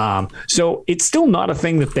 So it's still not a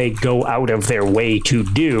thing that they go out of their way to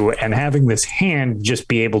do. And having this hand just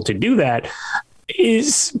be able to do that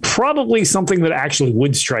is probably something that actually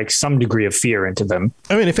would strike some degree of fear into them.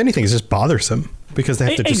 I mean, if anything, it's just bothersome because they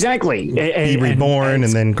have to just be reborn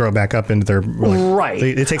and then grow back up into their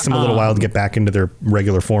it takes them a little while to get back into their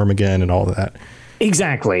regular form again and all of that.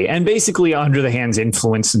 Exactly. And basically under the hand's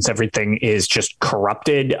influence, since everything is just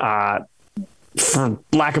corrupted, for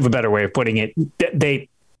lack of a better way of putting it,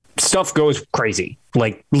 stuff goes crazy,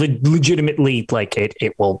 like legitimately, like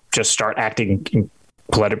it will just start acting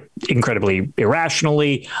incredibly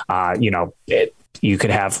irrationally. You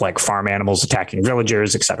could have like farm animals attacking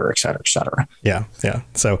villagers, et cetera, et cetera, et cetera. Yeah.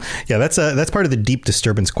 So yeah, that's part of the deep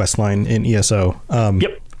disturbance quest line in ESO.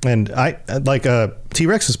 Yep. And I like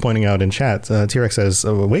T-Rex is pointing out in chat. T-Rex says,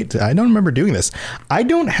 "Oh, wait, I don't remember doing this. I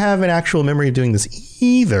don't have an actual memory of doing this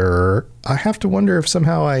either. I have to wonder if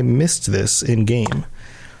somehow I missed this in game."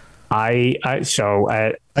 I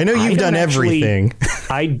know you've done everything.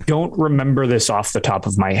 I don't remember this off the top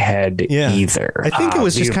of my head either. I think it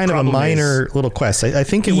was just kind of a minor little quest. I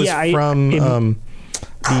think it was from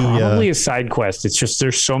probably a side quest. It's just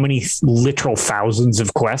there's so many literal thousands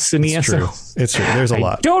of quests in ESO. It's true. There's a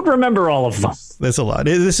lot. I don't remember all of them. There's a lot.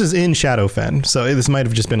 This is in Shadowfen, so this might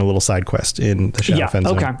have just been a little side quest in the Shadowfen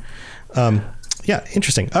zone. Okay. Yeah,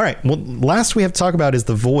 interesting. All right. Well, last we have to talk about is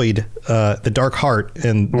the Void, the Dark Heart,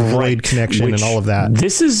 and Void connection and all of that.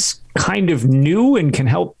 This is kind of new and can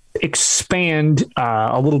help expand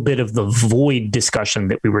a little bit of the Void discussion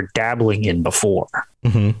that we were dabbling in before.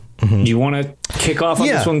 Mm-hmm. Mm-hmm. Do you want to kick off on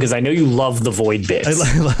this one? Because I know you love the Void bits.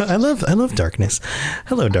 I love darkness.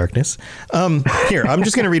 Hello, darkness. Here, I'm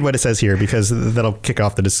just going to read what it says here because that'll kick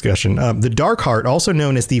off the discussion. The Dark Heart, also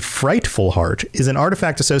known as the Frightful Heart, is an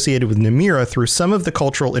artifact associated with Namira through some of the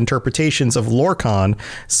cultural interpretations of Lorkhan,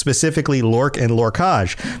 specifically Lork and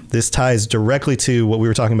Lorkaj. This ties directly to what we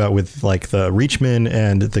were talking about with like the Reachman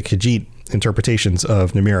and the Khajiit interpretations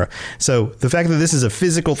of Namira. So the fact that this is a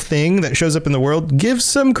physical thing that shows up in the world gives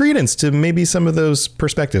some credence to maybe some of those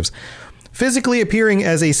perspectives. Physically appearing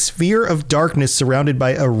as a sphere of darkness surrounded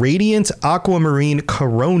by a radiant aquamarine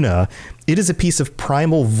corona, it is a piece of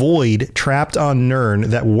primal void trapped on Nirn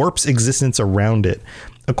that warps existence around it.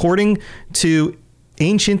 According to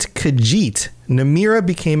ancient Khajiit, Namira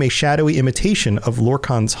became a shadowy imitation of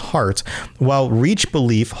Lorkhan's heart, while Reach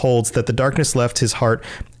belief holds that the darkness left his heart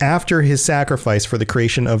after his sacrifice for the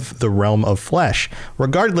creation of the realm of flesh.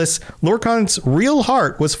 Regardless, Lorkhan's real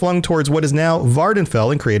heart was flung towards what is now Vardenfell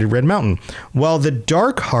and created Red Mountain, while the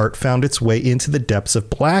dark heart found its way into the depths of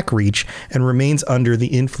Blackreach and remains under the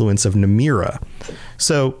influence of Namira.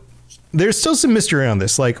 So there's still some mystery on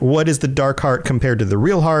this. Like, what is the Dark Heart compared to the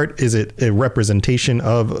real heart? Is it a representation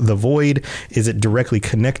of the Void? Is it directly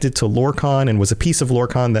connected to Lorkhan and was a piece of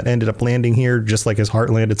Lorkhan that ended up landing here just like his heart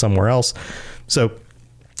landed somewhere else? So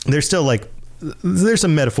there's still there's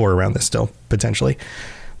some metaphor around this still, potentially.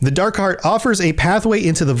 The Dark Heart offers a pathway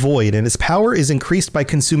into the Void, and its power is increased by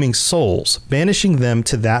consuming souls, banishing them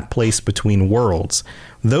to that place between worlds.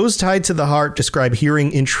 Those tied to the heart describe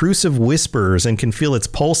hearing intrusive whispers and can feel its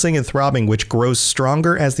pulsing and throbbing, which grows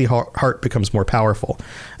stronger as the heart becomes more powerful.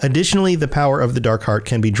 Additionally, the power of the Dark Heart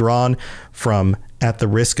can be drawn from at the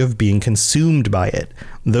risk of being consumed by it.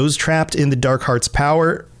 Those trapped in the Dark Heart's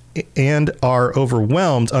power and are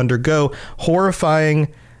overwhelmed undergo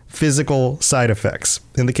horrifying physical side effects.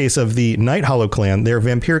 In the case of the Night Hollow clan, their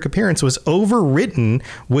vampiric appearance was overwritten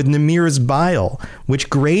with Namira's bile, which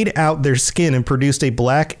grayed out their skin and produced a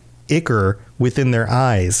black ichor within their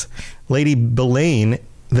eyes. Lady Belaine,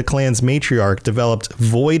 the clan's matriarch, developed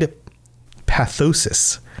void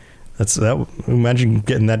pathosis. Imagine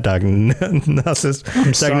getting that diagnosis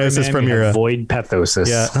from your void pathosis.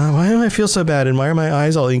 Yeah. Why do I feel so bad? And why are my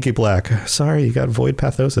eyes all inky black? Sorry, you got void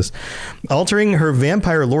pathosis. Altering her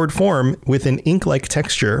vampire lord form with an ink-like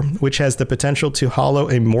texture, which has the potential to hollow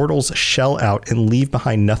a mortal's shell out and leave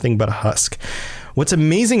behind nothing but a husk. What's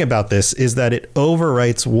amazing about this is that it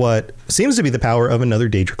overwrites what seems to be the power of another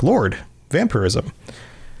Daedric lord, vampirism.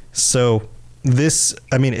 So this,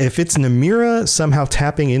 I mean, if it's Namira somehow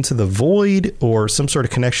tapping into the void or some sort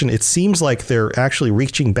of connection, it seems like they're actually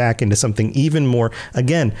reaching back into something even more,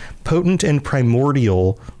 again, potent and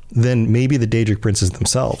primordial than maybe the Daedric princes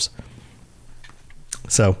themselves.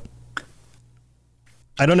 So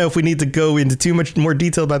I don't know if we need to go into too much more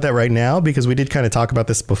detail about that right now, because we did kind of talk about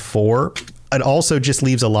this before. It also just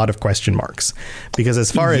leaves a lot of question marks, because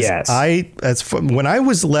as far as when I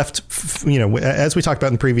was left, as we talked about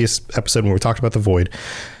in the previous episode, when we talked about the Void,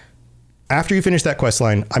 after you finish that quest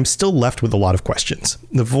line, I'm still left with a lot of questions.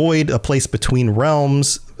 The Void, a place between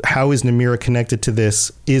realms. How is Namira connected to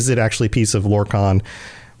this? Is it actually a piece of Lorkhan?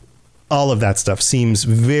 All of that stuff seems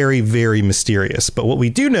very, very mysterious. But what we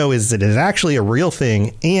do know is that it is actually a real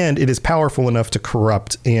thing, and it is powerful enough to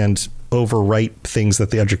corrupt and overwrite things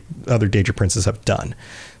that the other Daedric princes have done.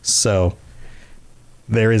 So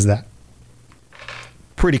there is that.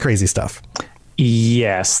 Pretty crazy stuff.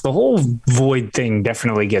 Yes, the whole Void thing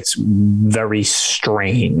definitely gets very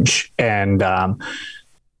strange, and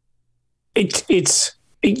it's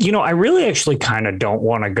I really actually kind of don't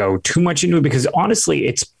want to go too much into it because honestly,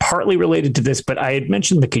 it's partly related to this, but I had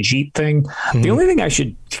mentioned the Khajiit thing. Mm-hmm. The only thing I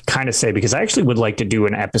should kind of say, because I actually would like to do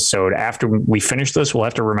an episode after we finish this, we'll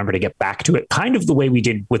have to remember to get back to it kind of the way we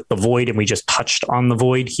did with the Void. And we just touched on the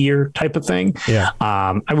Void here type of thing. Yeah.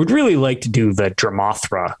 I would really like to do the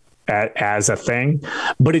Dramothra as a thing,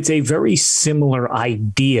 but it's a very similar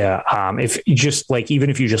idea. If you just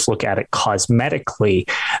even if you just look at it cosmetically,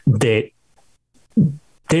 that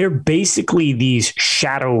they're basically these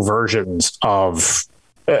shadow versions of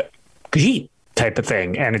Khajiit type of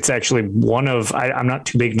thing. And it's actually one of, I'm not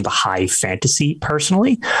too big into the high fantasy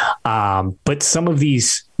personally. But some of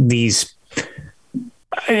these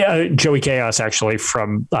Joey Chaos actually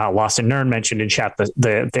from Lost in Nirn mentioned in chat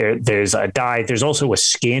there's a dye. There's also a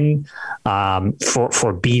skin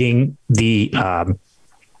for beating the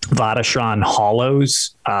Vatashran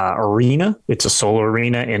Hollows arena. It's a solo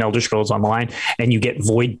arena in Elder Scrolls Online, and you get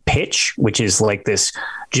Void Pitch, which is like this.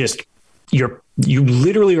 Just you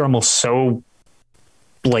literally are almost so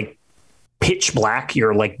like pitch black.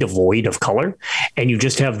 You're like devoid of color, and you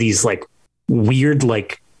just have these like weird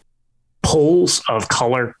like pulls of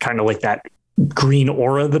color, kind of like that green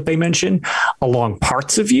aura that they mention along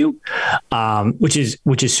parts of you, which is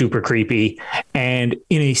super creepy. And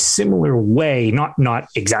in a similar way, not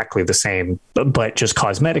exactly the same, but just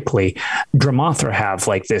cosmetically, Dramothra have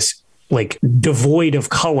like this like devoid of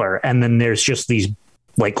color, and then there's just these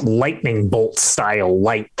like lightning bolt style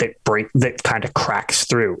light that kind of cracks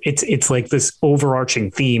through. It's like this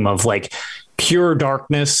overarching theme of like pure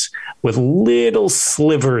darkness with little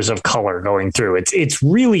slivers of color going through. It's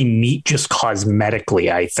really neat just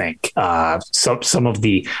cosmetically, I think. Some of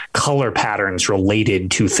the color patterns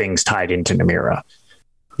related to things tied into Namira.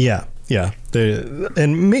 Yeah.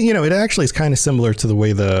 It actually is kind of similar to the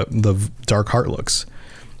way the Dark Heart looks.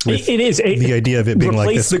 It is. The idea of it being like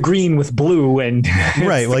this. Replace the green with blue and...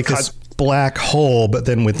 Right, like this black hole, but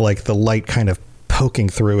then with like the light kind of poking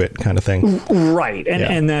through it kind of thing. Right.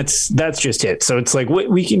 And that's just it. So it's like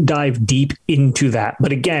we can dive deep into that.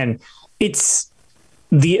 But again, it's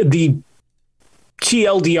the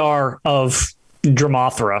TLDR of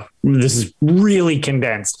Dramothra. This is really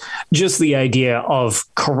condensed. Just the idea of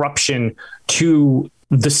corruption to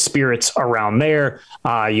the spirits around there.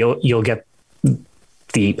 You'll get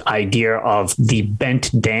the idea of the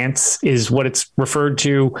bent dance is what it's referred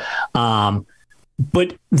to.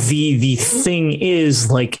 But the thing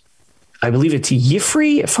is, like, I believe it's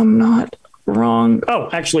Y'ffre, if I'm not wrong. Oh,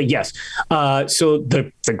 actually, yes. So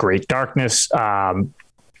the Great Darkness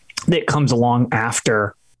that comes along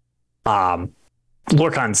after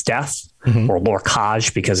Lorkhan's death, or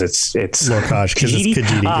Lorkhaj, because it's Lorkhaj, because it's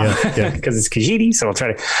Khajiit, because it's Khajiit. So I'll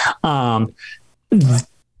try to.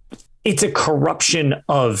 It's a corruption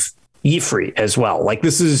of Y'ffre as well. Like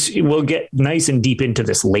we'll get nice and deep into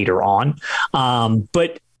this later on.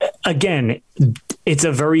 But again, it's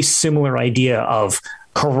a very similar idea of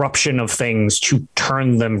corruption of things to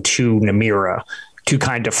turn them to Namira to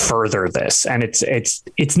kind of further this. And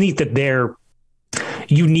it's neat that their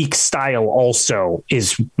unique style also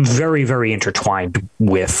is very, very intertwined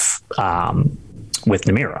with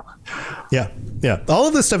Namira. Yeah. All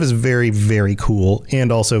of this stuff is very, very cool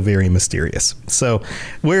and also very mysterious. So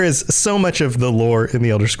whereas so much of the lore in the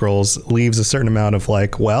Elder Scrolls leaves a certain amount of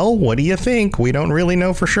like, well, what do you think? We don't really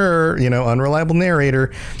know for sure. Unreliable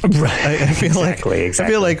narrator. Right. I feel exactly. I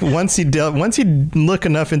feel like once you look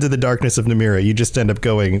enough into the darkness of Namira, you just end up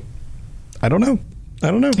going, I don't know.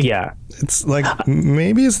 Yeah. It's like,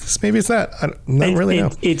 maybe it's this, maybe it's that. I don't really know.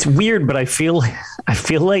 It's weird, but I feel like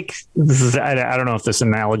I don't know if this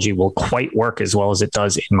analogy will quite work as well as it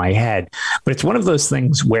does in my head, but it's one of those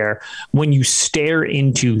things where when you stare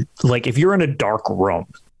into, like, if you're in a dark room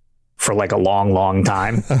for like a long, long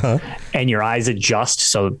time and your eyes adjust,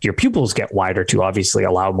 so your pupils get wider to obviously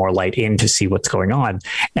allow more light in to see what's going on.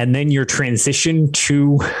 And then your transition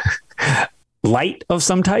to light of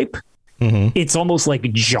some type, it's almost like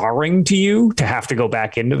jarring to you to have to go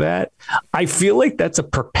back into that. I feel like that's a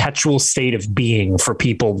perpetual state of being for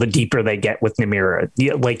people the deeper they get with Namira.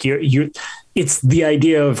 Like it's the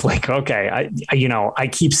idea of like, okay, I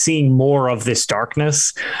keep seeing more of this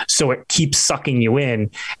darkness, so it keeps sucking you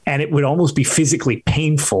in, and it would almost be physically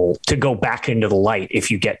painful to go back into the light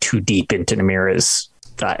if you get too deep into Namira's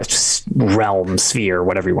realm, sphere,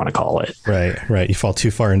 whatever you want to call it. Right. You fall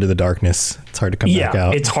too far into the darkness. It's hard to come back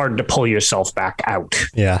out. It's hard to pull yourself back out.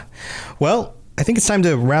 Yeah. Well, I think it's time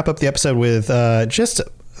to wrap up the episode with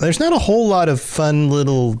there's not a whole lot of fun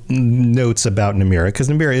little notes about Namira, because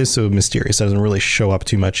Namira is so mysterious. It doesn't really show up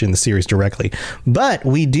too much in the series directly. But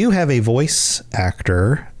we do have a voice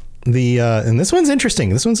actor And this one's interesting.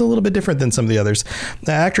 This one's a little bit different than some of the others.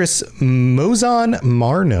 The actress Mozan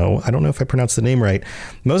Marno, I don't know if I pronounced the name right.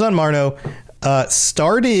 Mozan Marno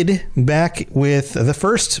started back with the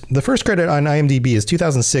first credit on IMDb is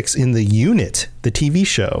 2006 in The Unit. The TV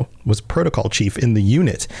show was protocol chief in The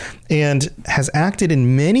Unit and has acted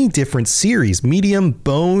in many different series, Medium,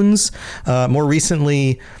 Bones, more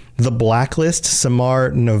recently The Blacklist,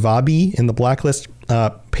 Samar Navabi in The Blacklist,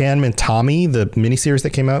 Pan and Tommy, the miniseries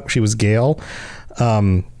that came out. She was Gale.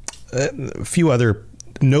 A few other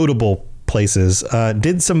notable places.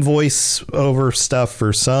 Did some voice over stuff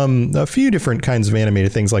for a few different kinds of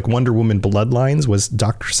animated things, like Wonder Woman Bloodlines was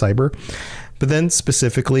Dr. Cyber. But then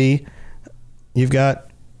specifically, you've got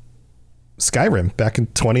Skyrim back in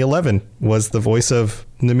 2011 was the voice of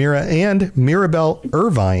Namira and Mirabelle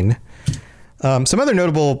Irvine. Some other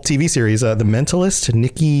notable TV series, The Mentalist,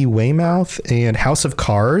 Nikki Weymouth, and House of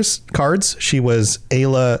Cards. She was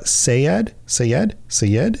Ayla Sayed.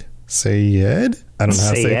 I don't know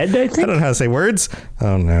how to say. I don't know how to say words.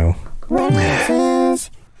 Oh no.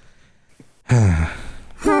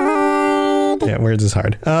 Yeah, words is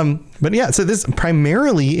hard. But yeah, so this is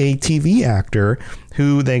primarily a TV actor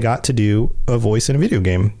who they got to do a voice in a video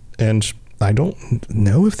game, and I don't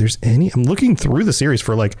know if there's any. I'm looking through the series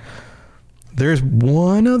for there's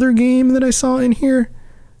one other game that I saw in here.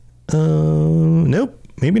 Nope,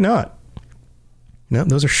 maybe not. No,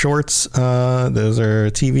 those are shorts. Those are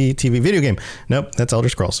TV video game. Nope, that's Elder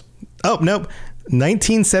Scrolls. Oh, nope.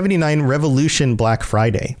 1979 Revolution Black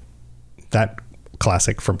Friday. That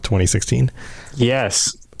classic from 2016.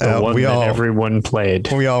 Yes. The one that everyone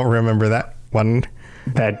played. We all remember that one.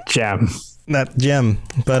 That gem.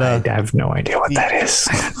 But I have no idea what that is.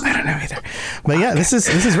 I don't know either. But yeah, this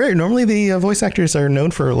is very normally the voice actors are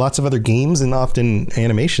known for lots of other games and often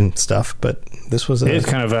animation stuff, but this was it is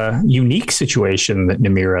kind of a unique situation that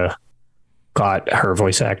Namira got her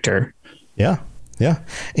voice actor. Yeah.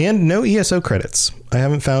 And no ESO credits. I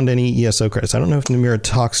haven't found any ESO credits. I don't know if Namira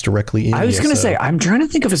talks directly in I was going to say, I'm trying to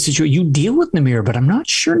think of a situation. You deal with Namira, but I'm not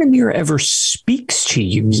sure Namira ever speaks to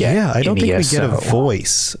you yet. Yeah, I don't think we get a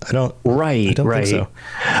voice. I don't think so.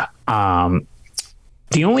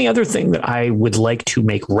 The only other thing that I would like to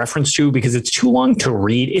make reference to, because it's too long to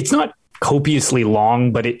read, it's not copiously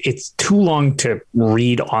long, but it's too long to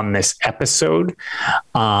read on this episode.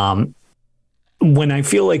 When I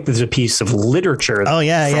feel like there's a piece of literature from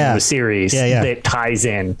the series that ties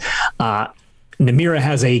in, Namira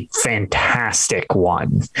has a fantastic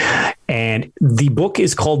one. And the book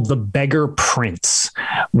is called The Beggar Prince,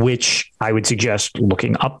 which I would suggest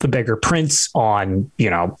looking up The Beggar Prince on,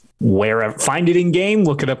 wherever, find it in game,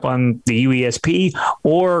 look it up on the UESP,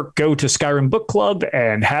 or go to Skyrim Book Club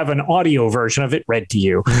and have an audio version of it read to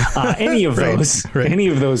you. Any of those, any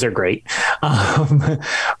of those are great.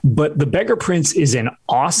 But The Beggar Prince is an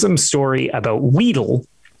awesome story about Weedle.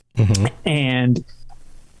 Mm-hmm. And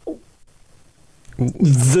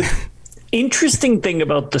the interesting thing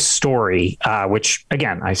about the story, which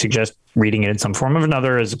again, I suggest reading it in some form or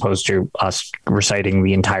another, as opposed to us reciting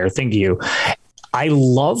the entire thing to you. I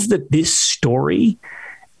love that this story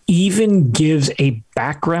even gives a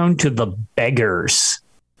background to the beggars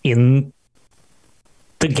in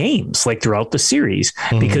the games, like throughout the series,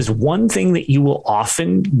 because one thing that you will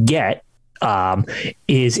often get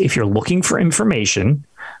is if you're looking for information,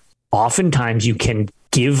 oftentimes you can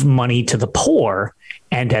give money to the poor,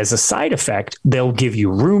 and as a side effect, they'll give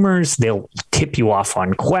you rumors, they'll tip you off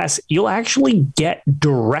on quests. You'll actually get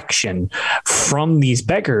direction from these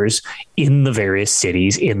beggars in the various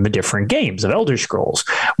cities in the different games of Elder Scrolls,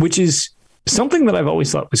 which is something that I've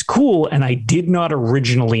always thought was cool. And I did not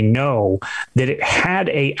originally know that it had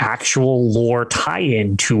a actual lore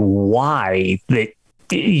tie-in to why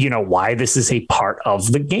this is a part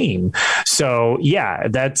of the game. So yeah,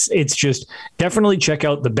 it's just definitely check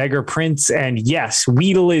out The Beggar Prince. And yes,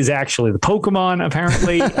 Weedle is actually the Pokemon,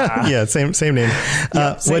 apparently. Yeah, same name.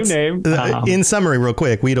 Same name. In summary, real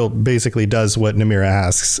quick, Weedle basically does what Namira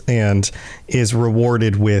asks and is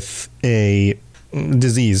rewarded with a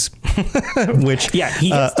disease, which he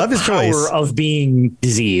gets the power of being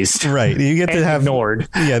diseased, right? You get to have ignored.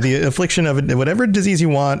 Yeah, the affliction of whatever disease you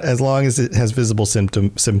want, as long as it has visible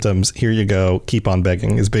symptoms. Here you go. Keep on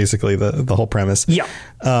begging is basically the whole premise. Yeah,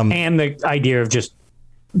 and the idea of just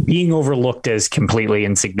being overlooked as completely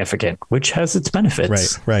insignificant, which has its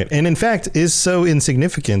benefits. Right. And in fact, is so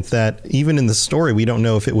insignificant that even in the story, we don't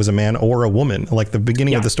know if it was a man or a woman. Like the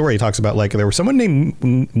beginning of the story talks about, like, there was someone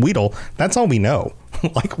named Weedle. That's all we know.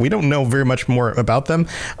 like we don't know very much more about them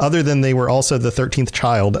other than they were also the 13th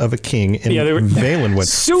child of a king in Valenwood.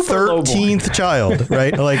 Super 13th child,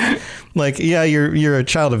 right? Like yeah, you're a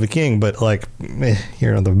child of a king, but like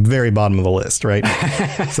you're on the very bottom of the list, right?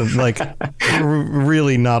 So like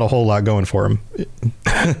really not a whole lot going for him.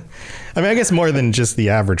 I mean, I guess more than just the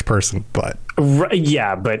average person, but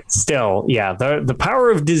yeah, but still, yeah, the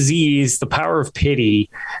power of disease, the power of pity,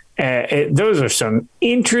 those are some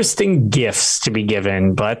interesting gifts to be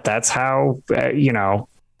given, but that's how,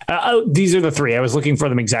 these are the three. I was looking for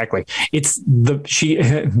them exactly. It's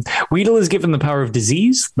Weedle is given the power of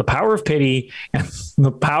disease, the power of pity, and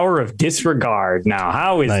the power of disregard. Now,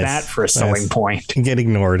 how is that for a selling point? Get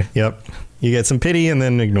ignored. Yep. You get some pity and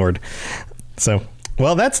then ignored. So,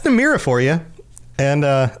 well, that's Namira for you. And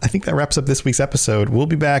I think that wraps up this week's episode. We'll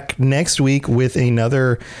be back next week with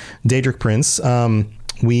another Daedric Prince. I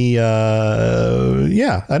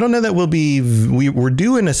don't know that we're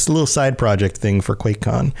doing a little side project thing for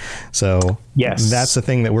QuakeCon. So yes, that's the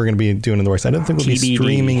thing that we're going to be doing in the works. I don't think we'll be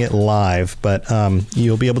streaming it live, but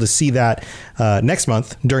you'll be able to see that next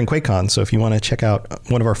month during QuakeCon. So if you want to check out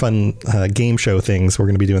one of our fun game show things, we're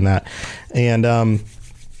going to be doing that. And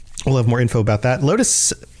we'll have more info about that.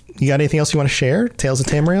 Lotus, you got anything else you want to share? Tales of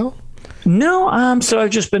Tamriel? No, so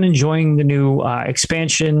I've just been enjoying the new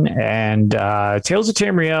expansion and Tales of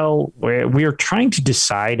Tamriel. We are trying to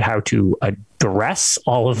decide how to address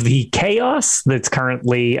all of the chaos that's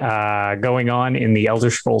currently going on in the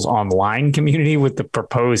Elder Scrolls Online community with the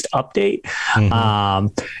proposed update.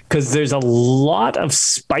 Because there's a lot of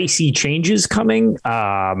spicy changes coming,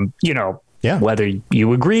 Yeah. Whether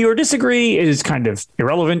you agree or disagree is kind of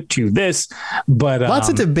irrelevant to this, but lots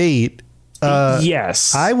of debate.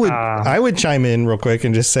 Yes, I would chime in real quick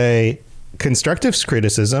and just say constructive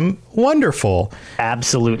criticism. Wonderful.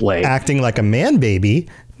 Absolutely. Acting like a man baby.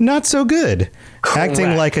 Not so good. Correct.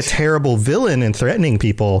 Acting like a terrible villain and threatening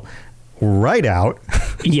people. Right out.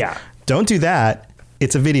 Yeah. Don't do that.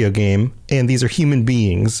 It's a video game and these are human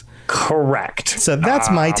beings. Correct. So that's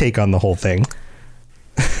my take on the whole thing.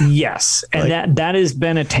 Yes, and that has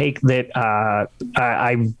been a take that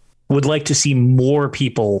I would like to see more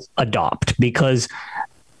people adopt, because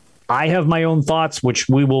I have my own thoughts, which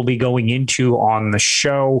we will be going into on the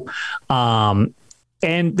show. And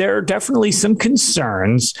there are definitely some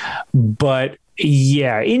concerns, but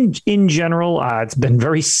yeah, in general, it's been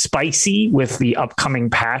very spicy with the upcoming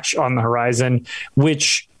patch on the horizon,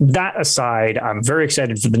 which, that aside, I'm very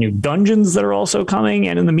excited for the new dungeons that are also coming.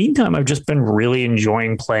 And in the meantime, I've just been really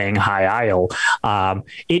enjoying playing High Isle.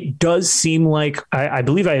 It does seem like, I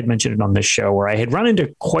believe I had mentioned it on this show, where I had run into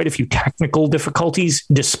quite a few technical difficulties.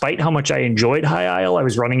 Despite how much I enjoyed High Isle, I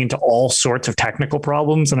was running into all sorts of technical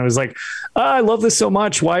problems. And I was like, I love this so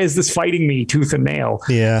much. Why is this fighting me tooth and nail?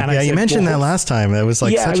 Yeah, and you mentioned that last time. It was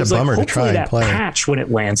such a bummer to try and play. That patch, when it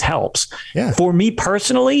lands, helps. Yeah. For me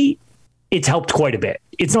personally, it's helped quite a bit.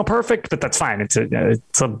 It's not perfect, but that's fine. It's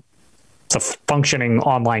a functioning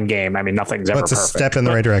online game. I mean, nothing's ever perfect. It's a step in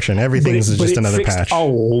the right direction. Everything's just another patch. A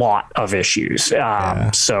lot of issues.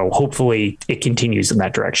 So hopefully it continues in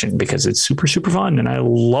that direction, because it's super, super fun. And I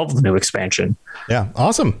love the new expansion. Yeah.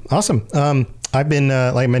 Awesome. I've been,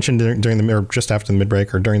 like I mentioned during or just after the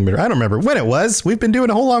mid-break or during the mid, I don't remember when it was. We've been doing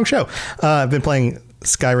a whole long show. I've been playing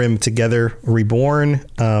Skyrim Together Reborn.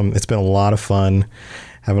 It's been a lot of fun.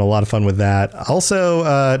 Having a lot of fun with that.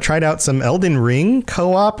 Also, tried out some Elden Ring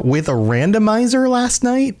co-op with a randomizer last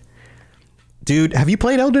night. Dude, have you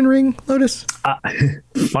played Elden Ring, Lotus?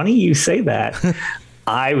 Funny you say that.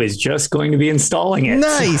 I was just going to be installing it.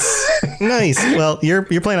 Nice. Well, you're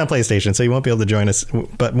playing on PlayStation, so you won't be able to join us.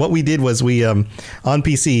 But what we did was we on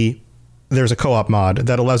PC, there's a co-op mod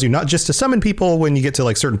that allows you not just to summon people when you get to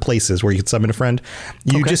like certain places where you can summon a friend.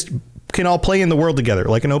 You just can all play in the world together,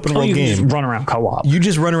 like an open world you game. Just run around co-op. You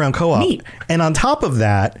just run around co-op. Neat. And on top of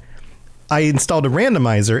that, I installed a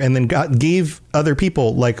randomizer and then gave other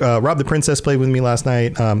people, like Rob the Princess played with me last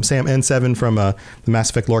night, Sam N7 from the Mass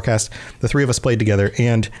Effect Lorecast. The three of us played together,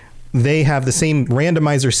 and they have the same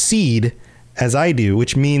randomizer seed as I do,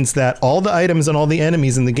 which means that all the items and all the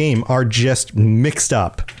enemies in the game are just mixed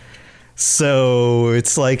up. So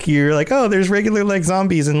it's like, you're like, oh, there's regular like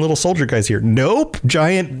zombies and little soldier guys here. Nope.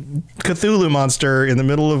 Giant Cthulhu monster in the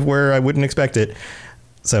middle of where I wouldn't expect it.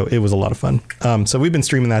 So it was a lot of fun. So we've been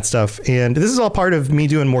streaming that stuff, and this is all part of me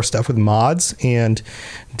doing more stuff with mods and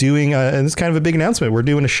doing, and it's kind of a big announcement. We're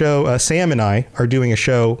doing a show, Sam and I are doing a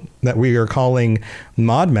show that we are calling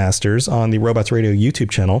Mod Masters on the Robots Radio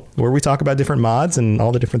YouTube channel, where we talk about different mods and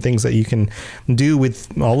all the different things that you can do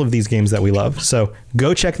with all of these games that we love. So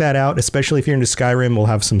go check that out, especially if you're into Skyrim. We'll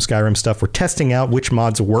have some Skyrim stuff. We're testing out which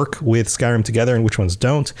mods work with Skyrim together and which ones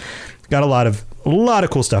don't. Got a lot of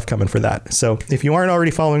cool stuff coming for that. So if you aren't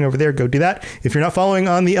already following over there, go do that. If you're not following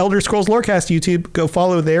on the Elder Scrolls Lorecast YouTube, go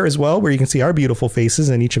follow there as well, where you can see our beautiful faces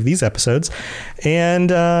in each of these episodes.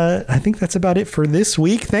 And I think that's about it for this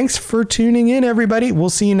week. Thanks for tuning in, everybody. We'll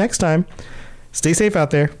see you next time. Stay safe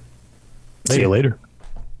out there. See you later.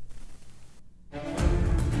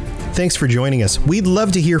 Thanks for joining us. We'd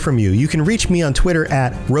love to hear from you. You can reach me on Twitter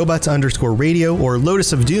at robots_radio or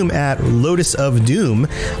Lotus of Doom at Lotus of Doom.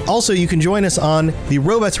 Also, you can join us on the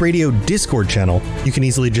Robots Radio Discord channel. You can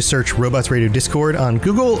easily just search Robots Radio Discord on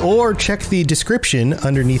Google or check the description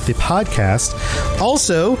underneath the podcast.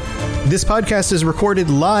 Also, this podcast is recorded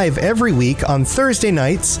live every week on Thursday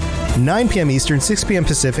nights, 9 p.m. Eastern, 6 p.m.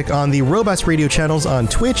 Pacific on the Robots Radio channels on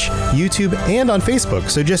Twitch, YouTube, and on Facebook.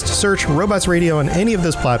 So just search Robots Radio on any of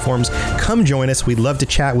those platforms. Come join us. We'd love to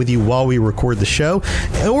chat with you while we record the show,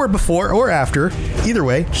 or before or after. Either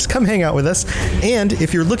way, just come hang out with us. And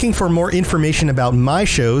if you're looking for more information about my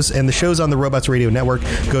shows and the shows on the Robots Radio Network,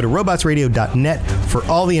 go to robotsradio.net for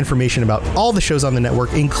all the information about all the shows on the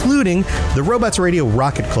network, including the Robots Radio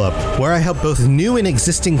Rocket Club, where I help both new and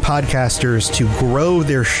existing podcasters to grow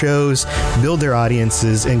their shows, build their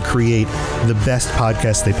audiences, and create the best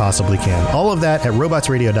podcasts they possibly can. All of that at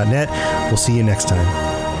robotsradio.net. We'll see you next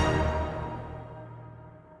time.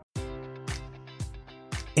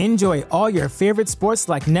 Enjoy all your favorite sports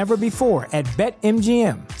like never before at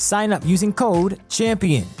BetMGM. Sign up using code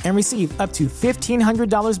CHAMPION and receive up to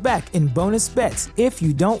 $1,500 back in bonus bets if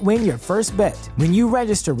you don't win your first bet. When you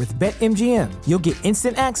register with BetMGM, you'll get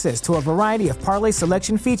instant access to a variety of parlay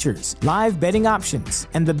selection features, live betting options,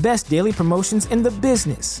 and the best daily promotions in the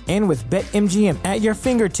business. And with BetMGM at your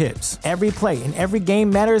fingertips, every play and every game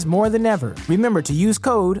matters more than ever. Remember to use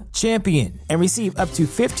code CHAMPION and receive up to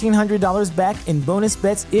 $1,500 back in bonus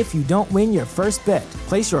bets if you don't win your first bet.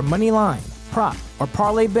 Place your money line, prop, or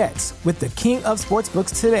parlay bets with the king of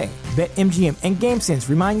sportsbooks today. BetMGM and GameSense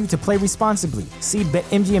remind you to play responsibly. See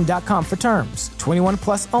BetMGM.com for terms. 21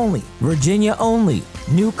 plus only. Virginia only.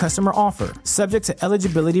 New customer offer. Subject to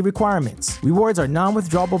eligibility requirements. Rewards are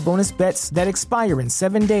non-withdrawable bonus bets that expire in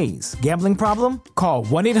 7 days. Gambling problem? Call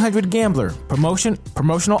 1-800-GAMBLER.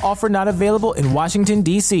 Promotional offer not available in Washington,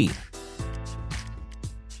 D.C.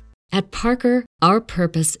 At Parker, our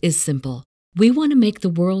purpose is simple. We want to make the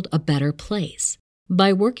world a better place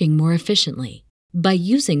by working more efficiently, by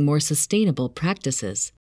using more sustainable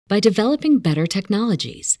practices, by developing better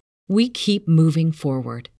technologies. We keep moving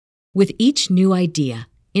forward. With each new idea,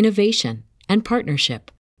 innovation, and partnership,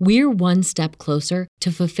 we're one step closer to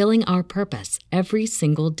fulfilling our purpose every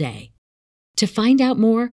single day. To find out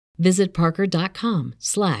more, visit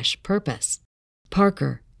parker.com/purpose.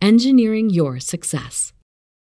 Parker, engineering your success.